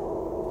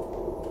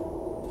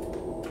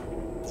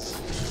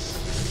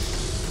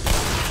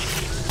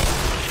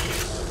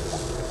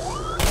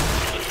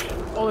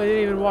 Oh, they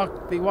didn't even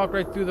walk. They walked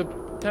right through the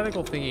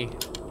tentacle thingy.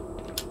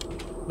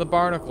 The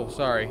barnacle,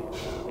 sorry.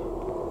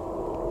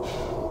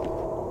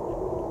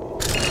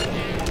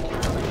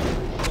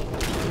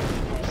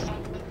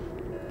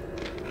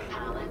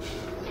 Power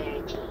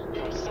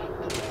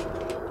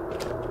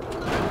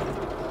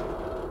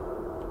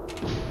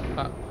 30%.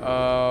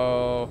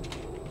 Uh-oh.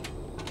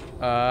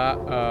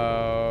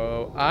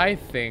 Uh-oh. I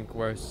think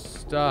we're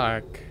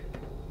stuck.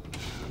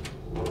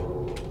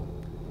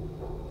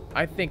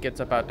 I think it's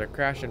about to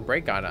crash and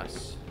break on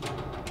us.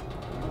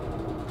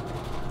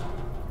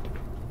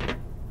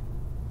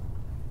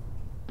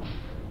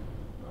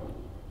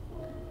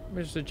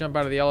 We're just to jump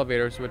out of the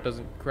elevator so it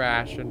doesn't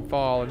crash and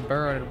fall and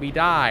burn and we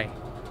die.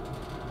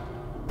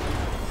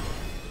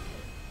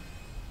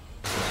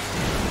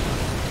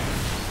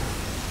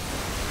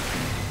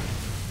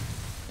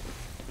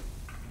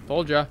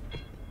 Told ya.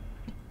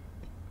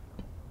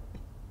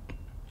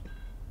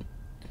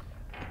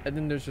 And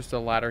then there's just a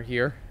ladder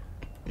here.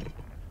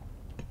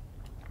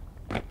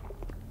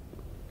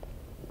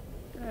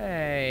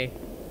 Hey.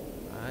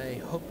 I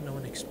hope no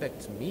one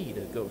expects me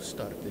to go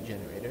start the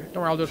generator.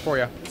 Don't worry, I'll do it for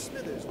you. The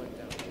Smithers went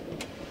down.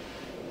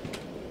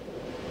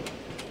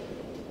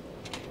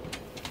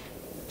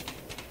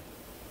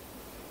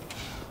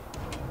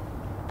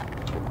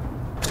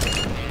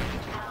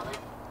 Power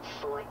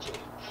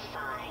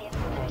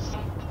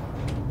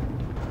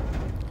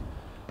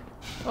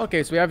 45%.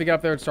 Okay, so we have to get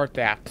up there and start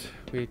that.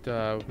 We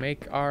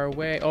make our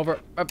way over.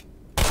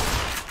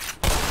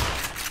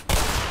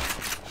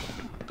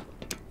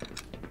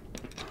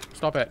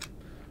 Stop it.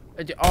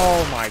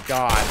 Oh my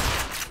god.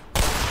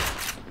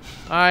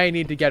 I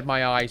need to get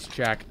my eyes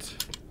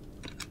checked.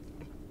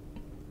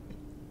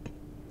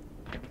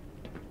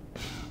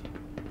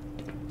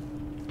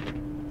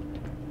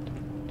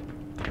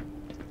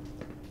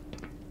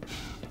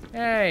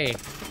 Hey.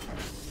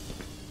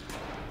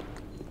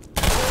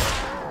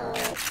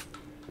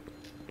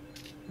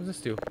 What does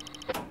this do?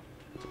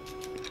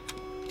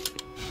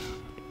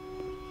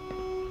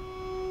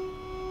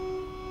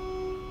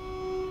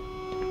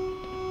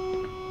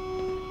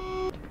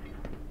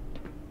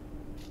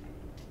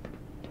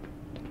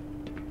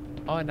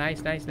 Oh,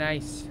 nice, nice,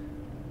 nice.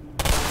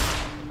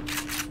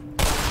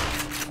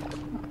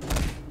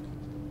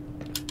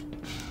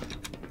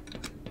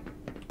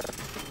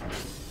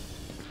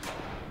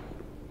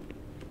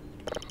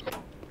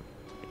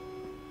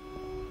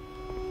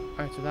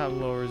 Alright, so that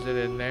lowers it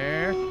in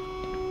there.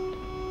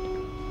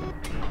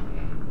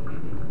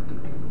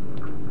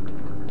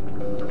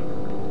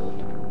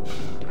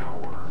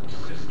 Power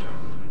system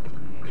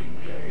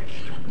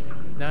engaged.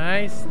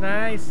 Nice,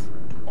 nice.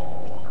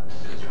 All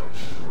systems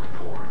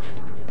report.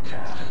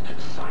 Test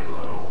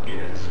silo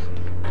is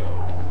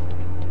go.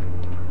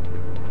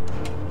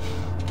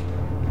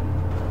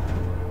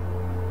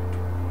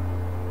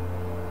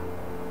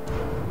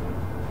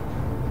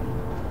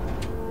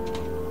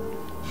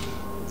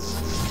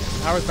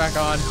 Power's back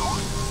on.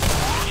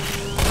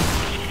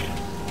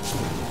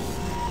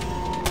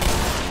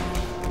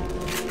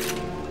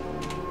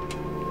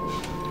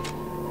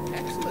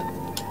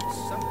 Excellent.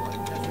 Someone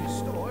has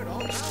restored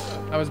all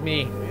power. That was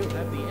me. We'll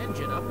have the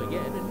engine up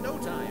again in no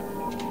time.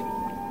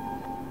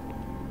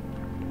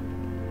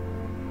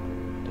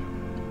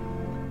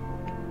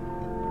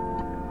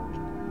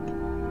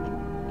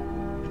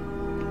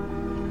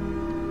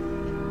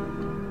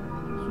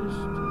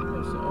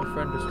 A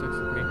friend just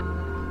texted me.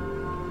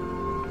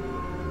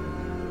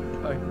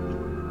 Hi.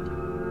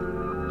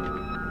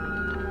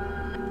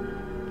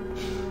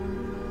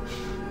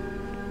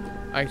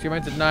 Actually,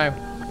 mine's at 9.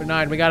 We're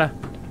 9. We gotta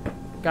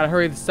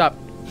hurry this up.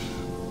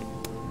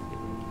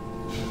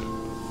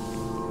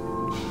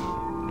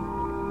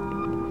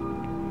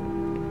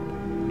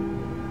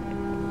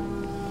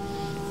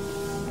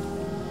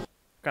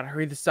 Gotta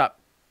hurry this up.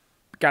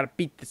 Gotta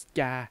beat this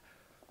guy.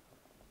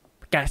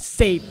 Gotta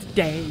save the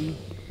day.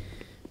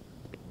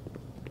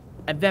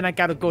 And then I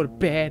gotta go to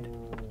bed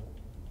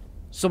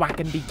so I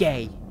can be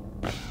gay.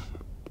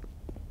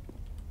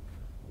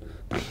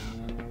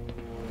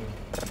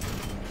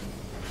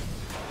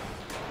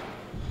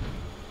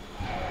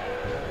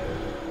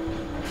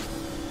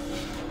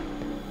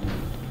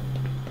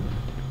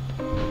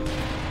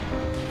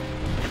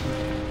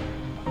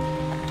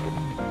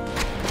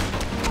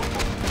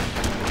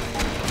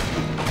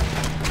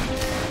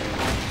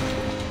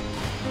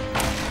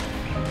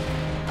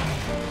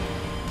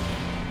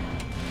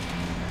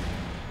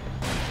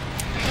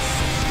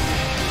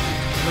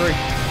 Hurry.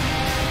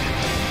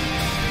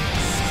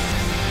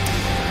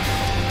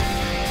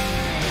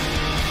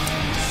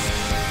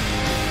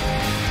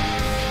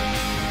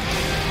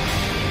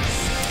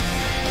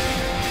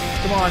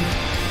 Come on.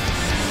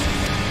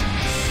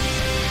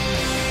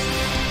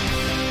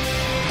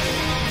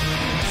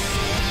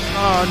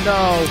 Oh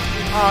no.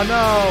 Oh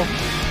no.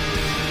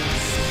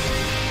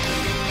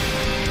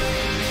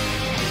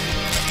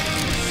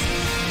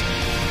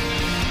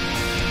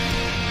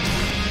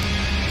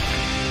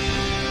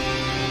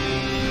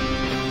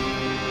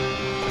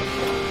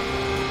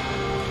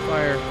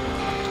 Fire.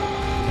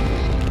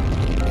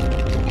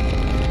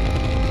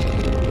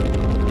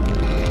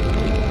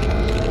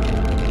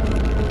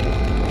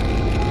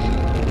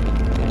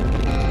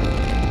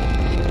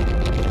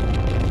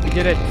 We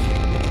did it.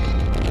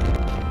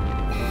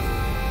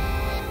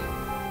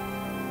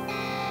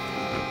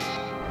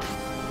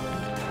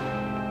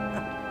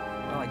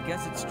 Well, I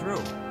guess it's true.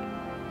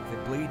 If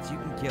it bleeds, you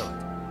can kill it.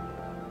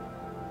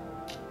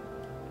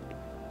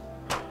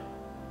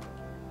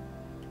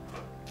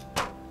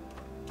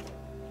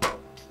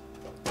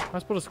 Am I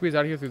supposed to squeeze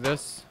out of here through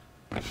this?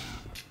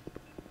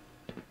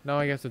 No,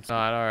 I guess it's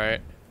not.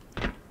 Alright.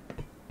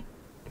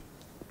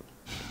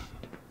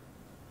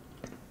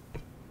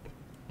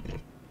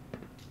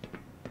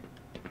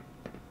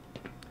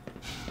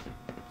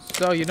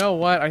 So, you know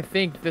what? I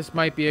think this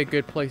might be a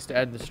good place to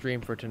end the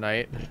stream for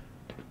tonight.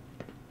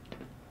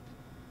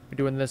 We're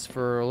doing this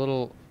for a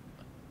little...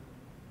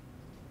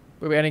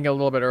 We're ending a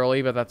little bit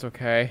early, but that's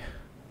okay.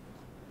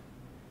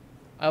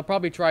 I'll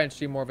probably try and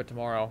stream more of it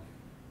tomorrow.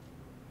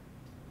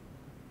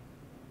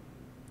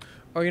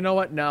 Or you know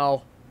what?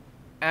 No.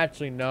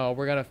 Actually, no.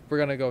 We're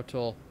gonna go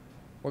till...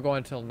 We're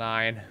going till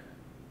 9.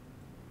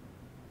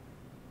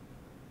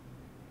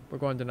 We're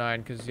going to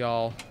 9 because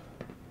y'all...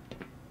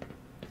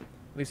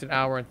 At least an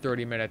hour and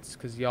 30 minutes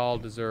because y'all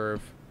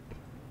deserve...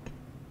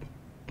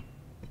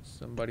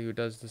 somebody who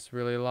does this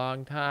really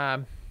long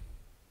time.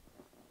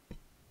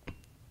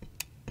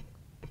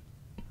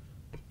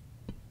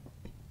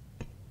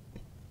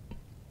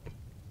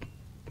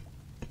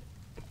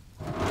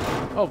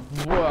 Oh,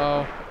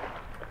 whoa.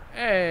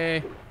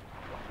 Hey.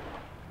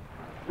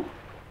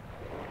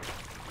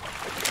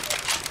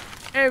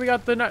 Hey, we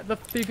got the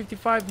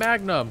 355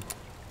 Magnum.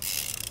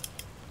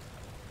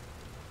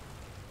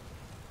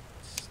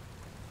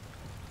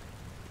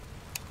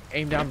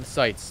 Aim down the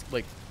sights.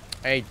 Like,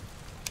 hey,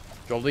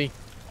 Jolie.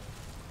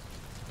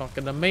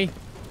 Talking to me.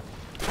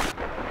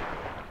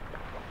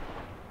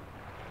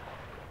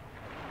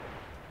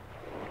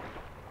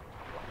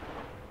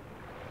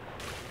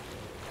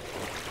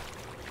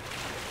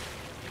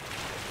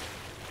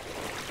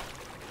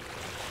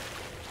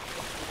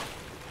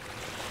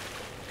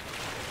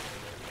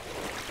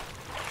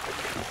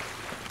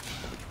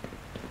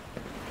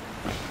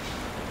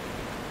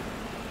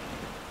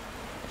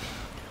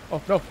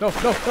 Oh, no, no,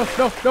 no,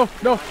 no, no,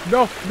 no, no,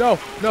 no, no,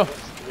 no.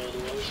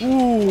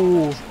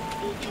 Ooh.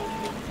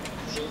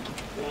 Seek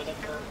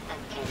medical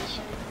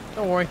attention.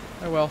 Don't worry,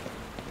 I will.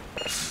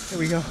 Here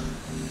we go.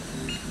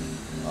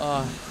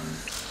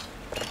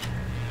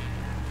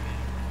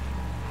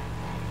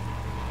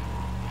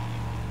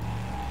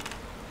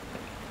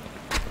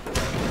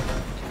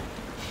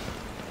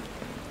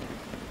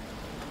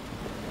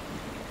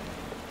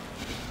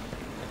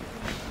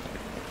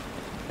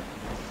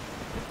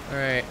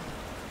 Alright.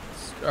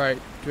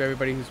 Alright, to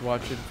everybody who's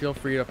watching, feel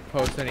free to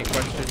post any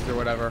questions or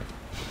whatever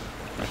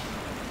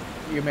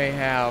you may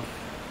have.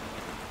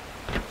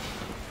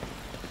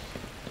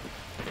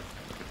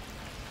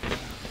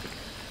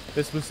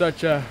 This was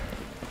such a...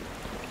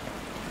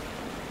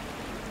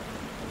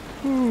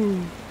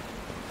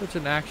 such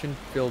an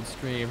action-filled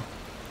stream.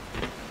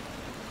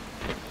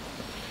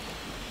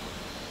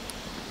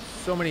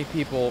 So many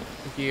people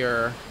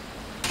here.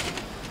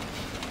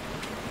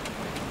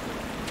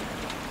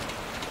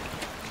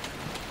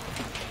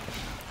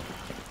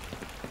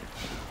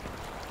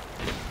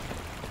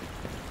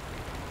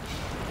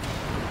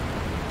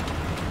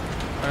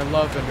 I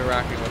love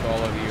interacting with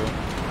all of you.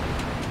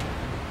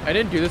 I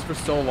didn't do this for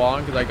so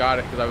long because I got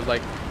it because I was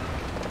like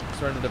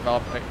starting to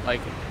develop like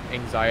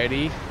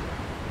anxiety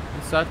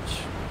and such.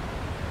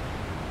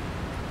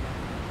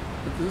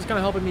 But this is kind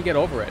of helping me get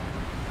over it.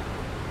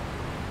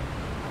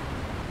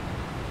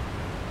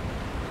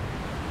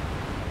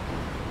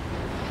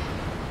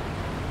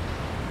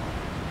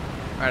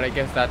 Alright, I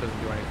guess that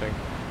doesn't do anything.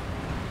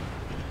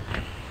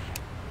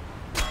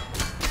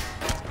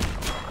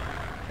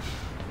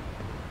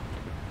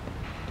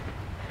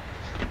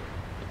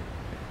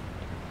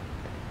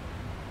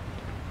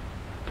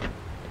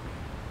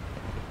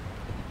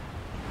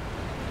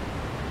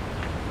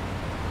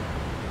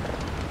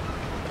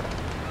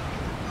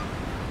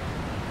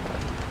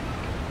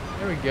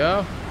 There we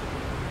go.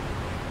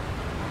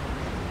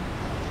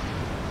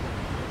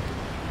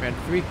 Man,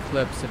 3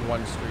 clips in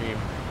one stream.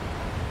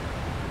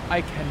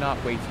 I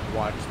cannot wait to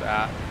watch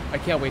that. I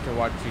can't wait to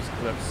watch these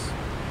clips.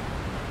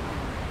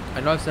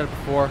 I know I've said it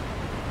before,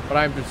 but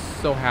I'm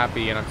just so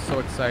happy and I'm so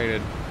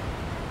excited.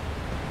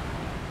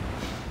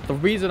 The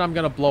reason I'm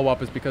gonna blow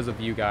up is because of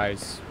you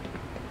guys.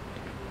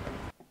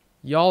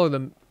 Y'all are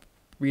the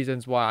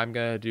reasons why I'm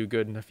gonna do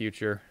good in the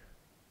future.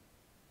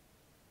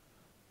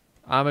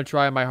 I'm gonna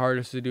try my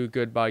hardest to do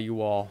good by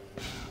you all.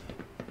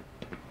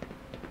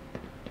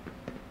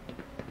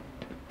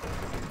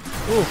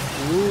 Ooh.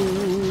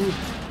 Ooh.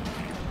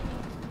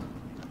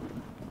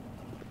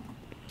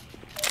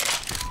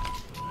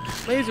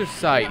 Laser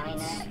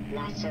sights.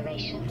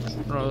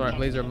 No, right,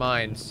 laser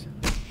mines.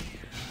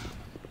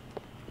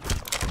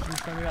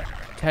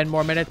 10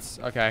 more minutes?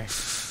 Okay.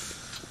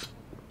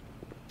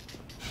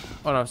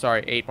 Oh no,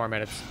 sorry, 8 more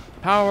minutes.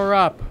 Power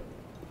up!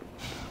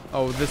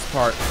 Oh, this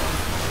part.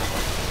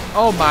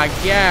 Oh my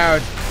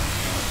god!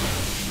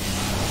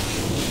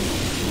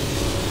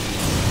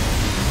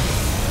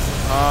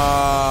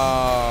 Oh.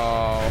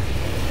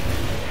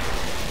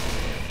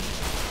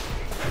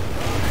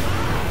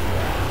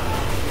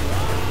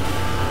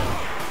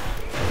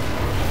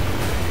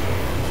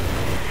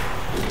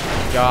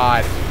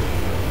 God.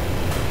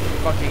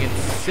 Fucking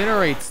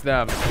incinerates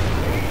them.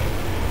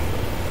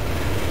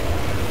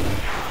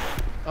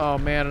 Oh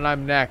man, and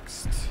I'm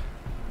next.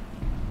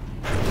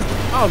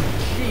 Oh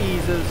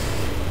Jesus.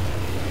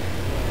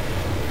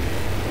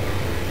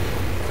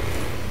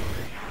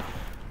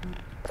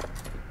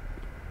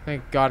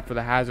 Thank God for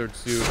the hazard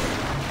suit.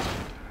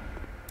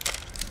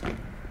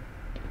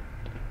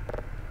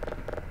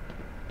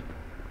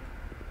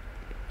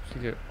 Just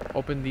need to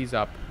open these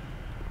up.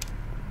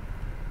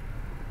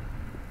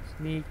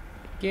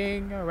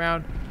 Sneaking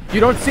around. You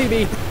don't see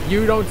me!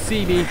 You don't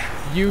see me!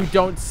 You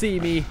don't see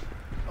me!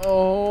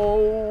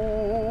 Oh!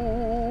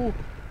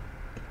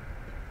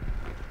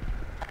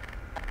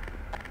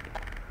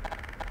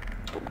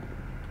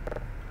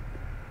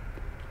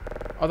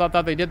 Oh, I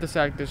thought they did the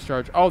static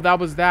discharge. Oh, that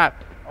was that.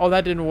 Oh,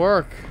 that didn't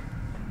work.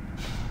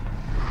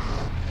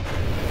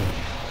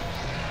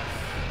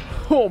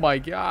 Oh my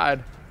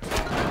god.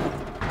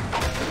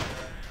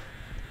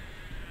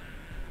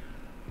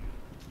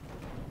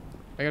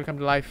 I gotta come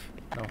to life.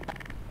 No.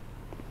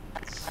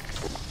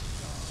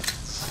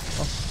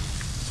 Oh.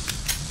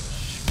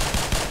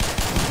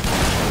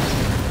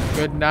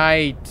 Good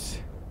night.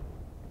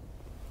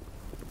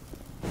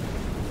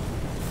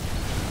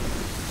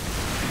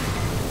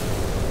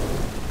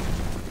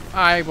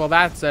 Alright, well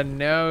that's a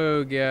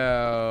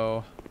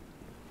no-go.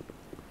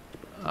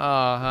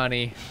 Oh,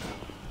 honey.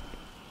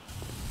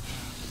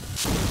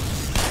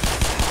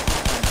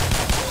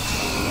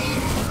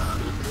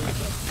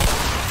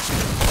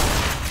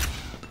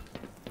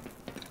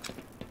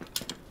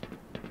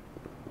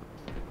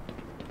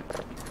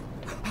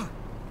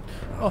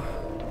 Oh,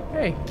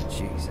 hey.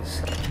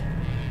 Jesus.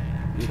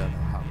 You don't know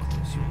how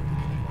close you were to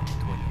getting one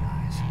between your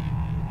eyes.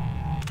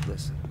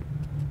 Listen,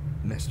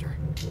 mister,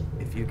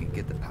 if you can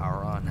get the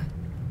power on,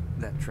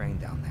 that train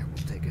down there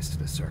will take us to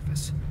the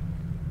surface.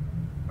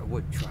 I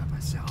would try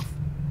myself,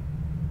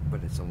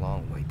 but it's a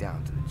long way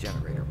down to the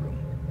generator room,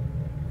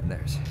 and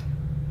there's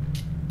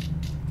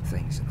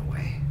things in the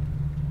way.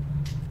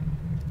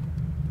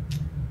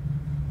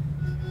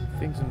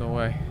 Things in the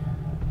way.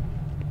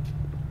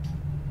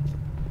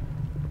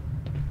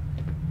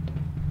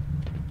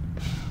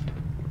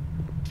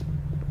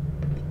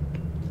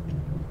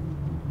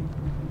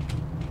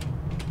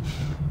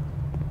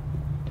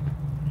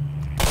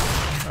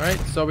 Alright,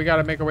 so we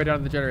gotta make our way down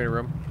to the generator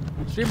room.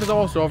 Stream is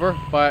almost over,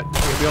 but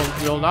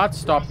we'll not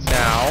stop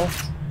now.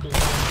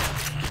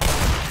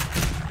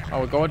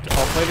 I'll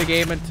play the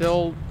game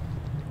until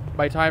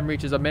my time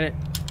reaches an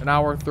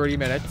hour, 30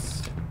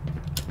 minutes.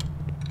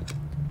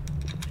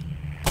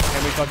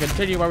 And we shall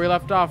continue where we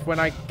left off when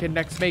I can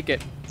next make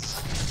it.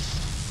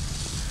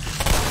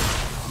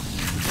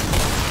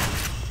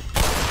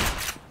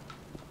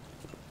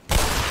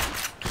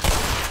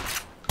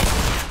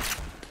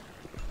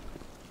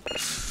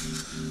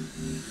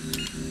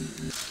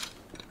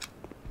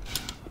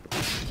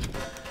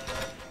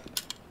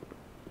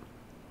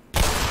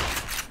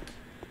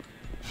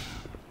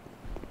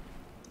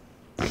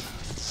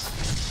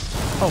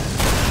 Oh.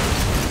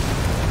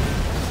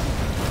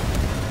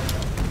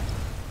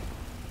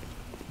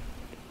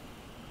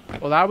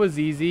 Well, that was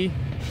easy.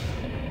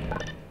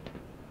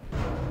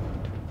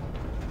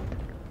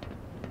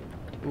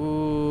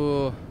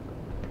 Ooh.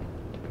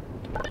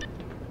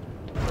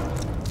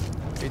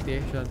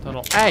 Radiation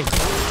tunnel. Hey!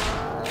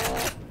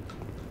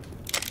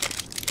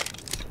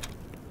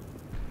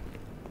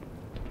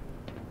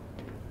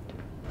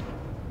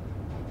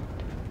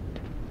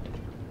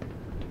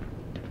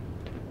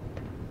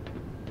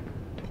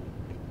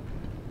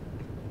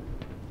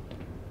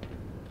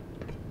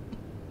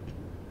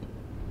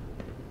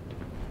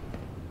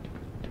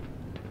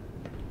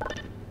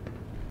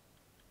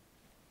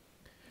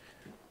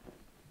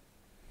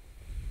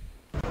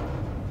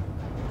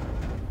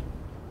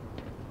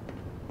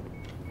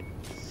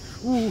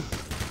 Ooh.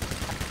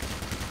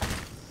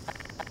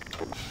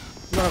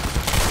 No.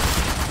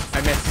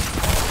 I missed.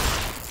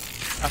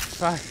 Ah,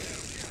 fuck.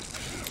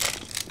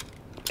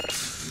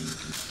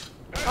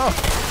 Oh.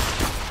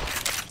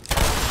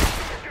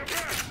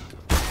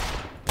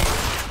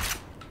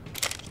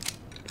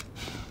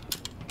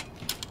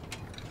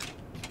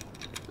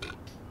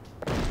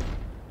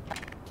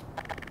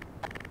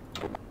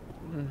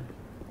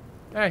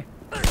 Hey.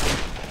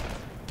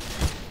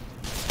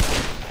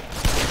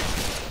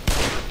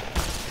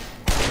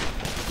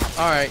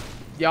 Alright,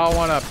 y'all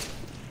wanna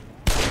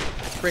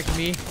trick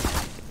me?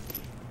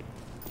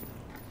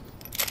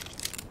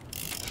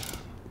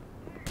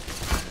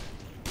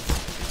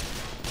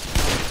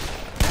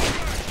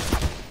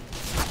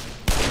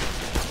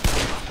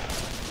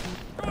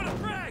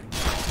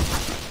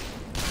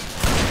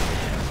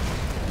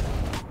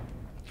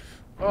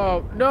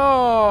 Oh,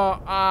 no!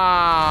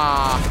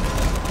 Ah!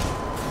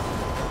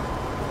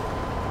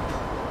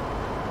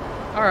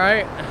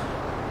 Alright.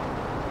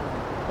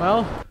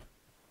 Well.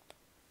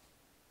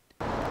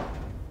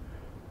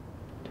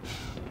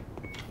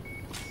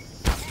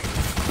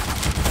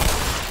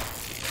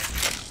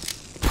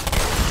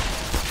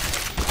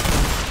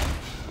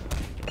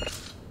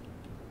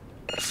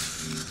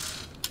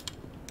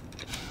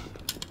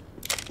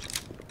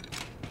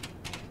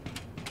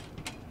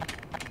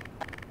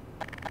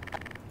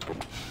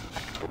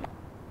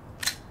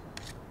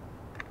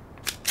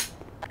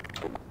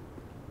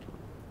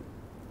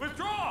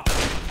 Withdraw!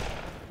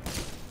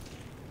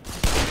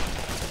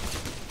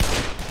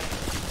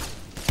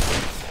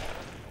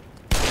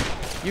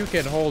 You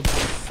can hold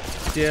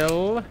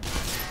still.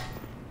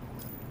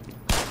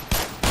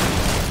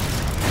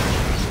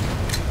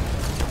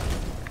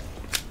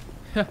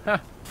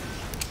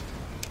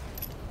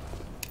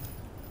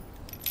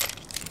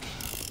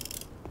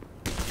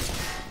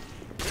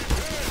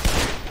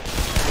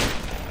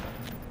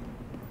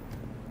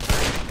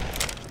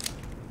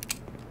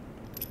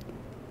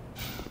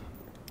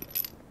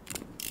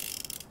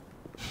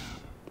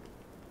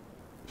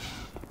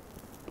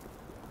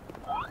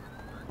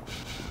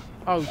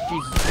 Oh,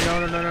 Jesus. No,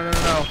 no, no, no, no,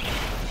 no.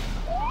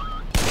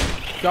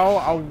 Go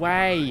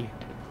away.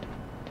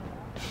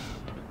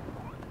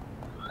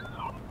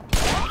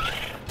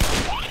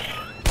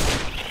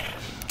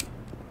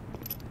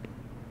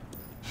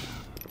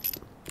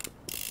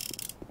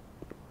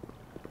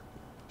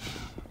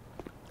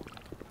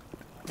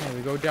 Okay,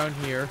 we go down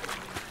here.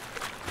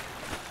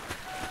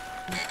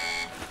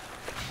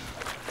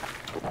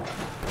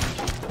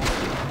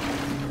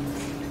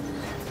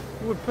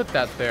 Who would put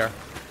that there?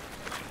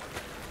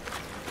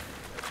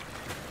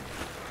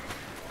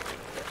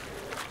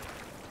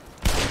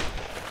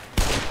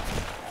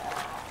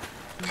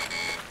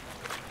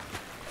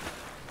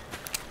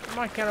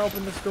 I can't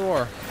open this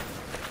door.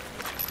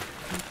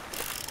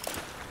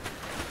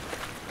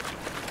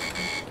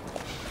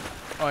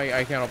 Oh,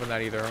 I can't open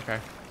that either. Okay.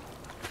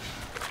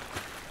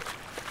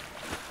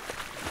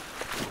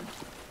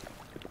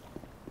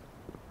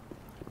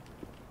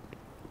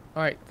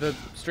 Alright, the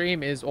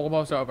stream is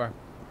almost over.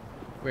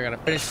 We're gonna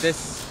finish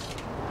this.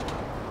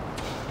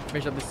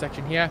 Finish up this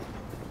section here.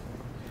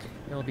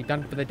 And it'll be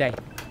done for the day.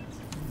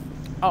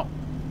 Oh.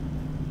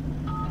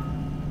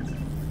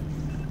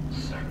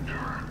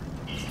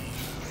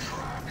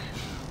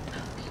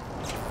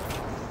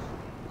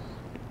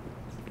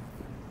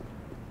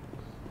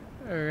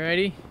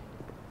 Alrighty.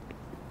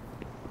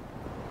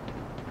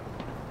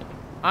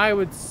 I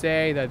would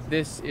say that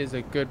this is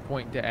a good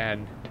point to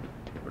end.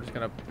 We're just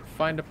gonna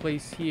find a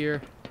place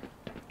here.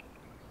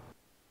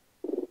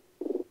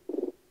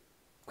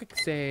 Quick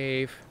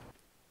save.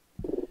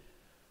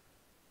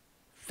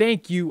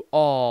 Thank you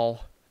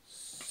all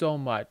so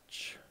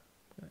much.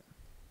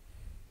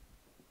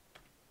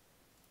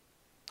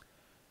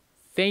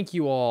 Thank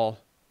you all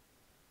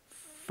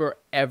for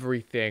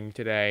everything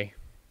today.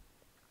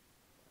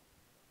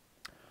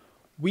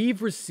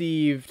 we've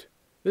received,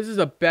 this is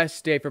the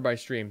best day for my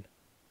stream.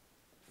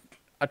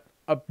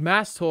 A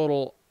mass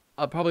total,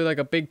 probably like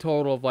a big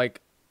total of like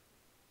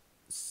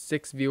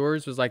 6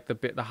 viewers was like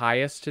the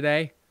highest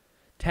today.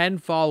 10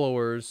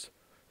 followers,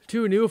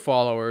 2 new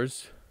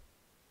followers,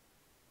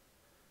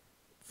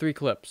 3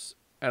 clips,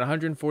 and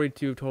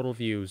 142 total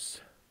views.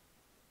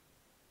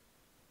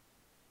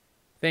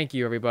 Thank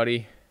you,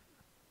 everybody.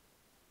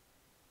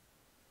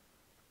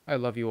 I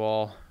love you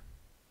all.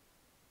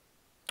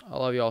 I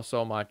love you all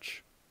so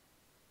much.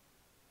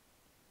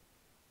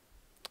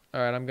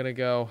 Alright, I'm gonna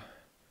go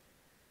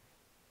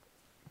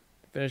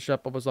finish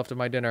up what was left of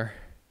my dinner.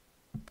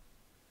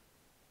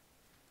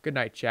 Good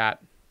night,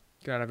 chat.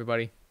 Good night,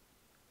 everybody.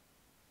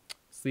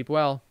 Sleep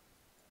well.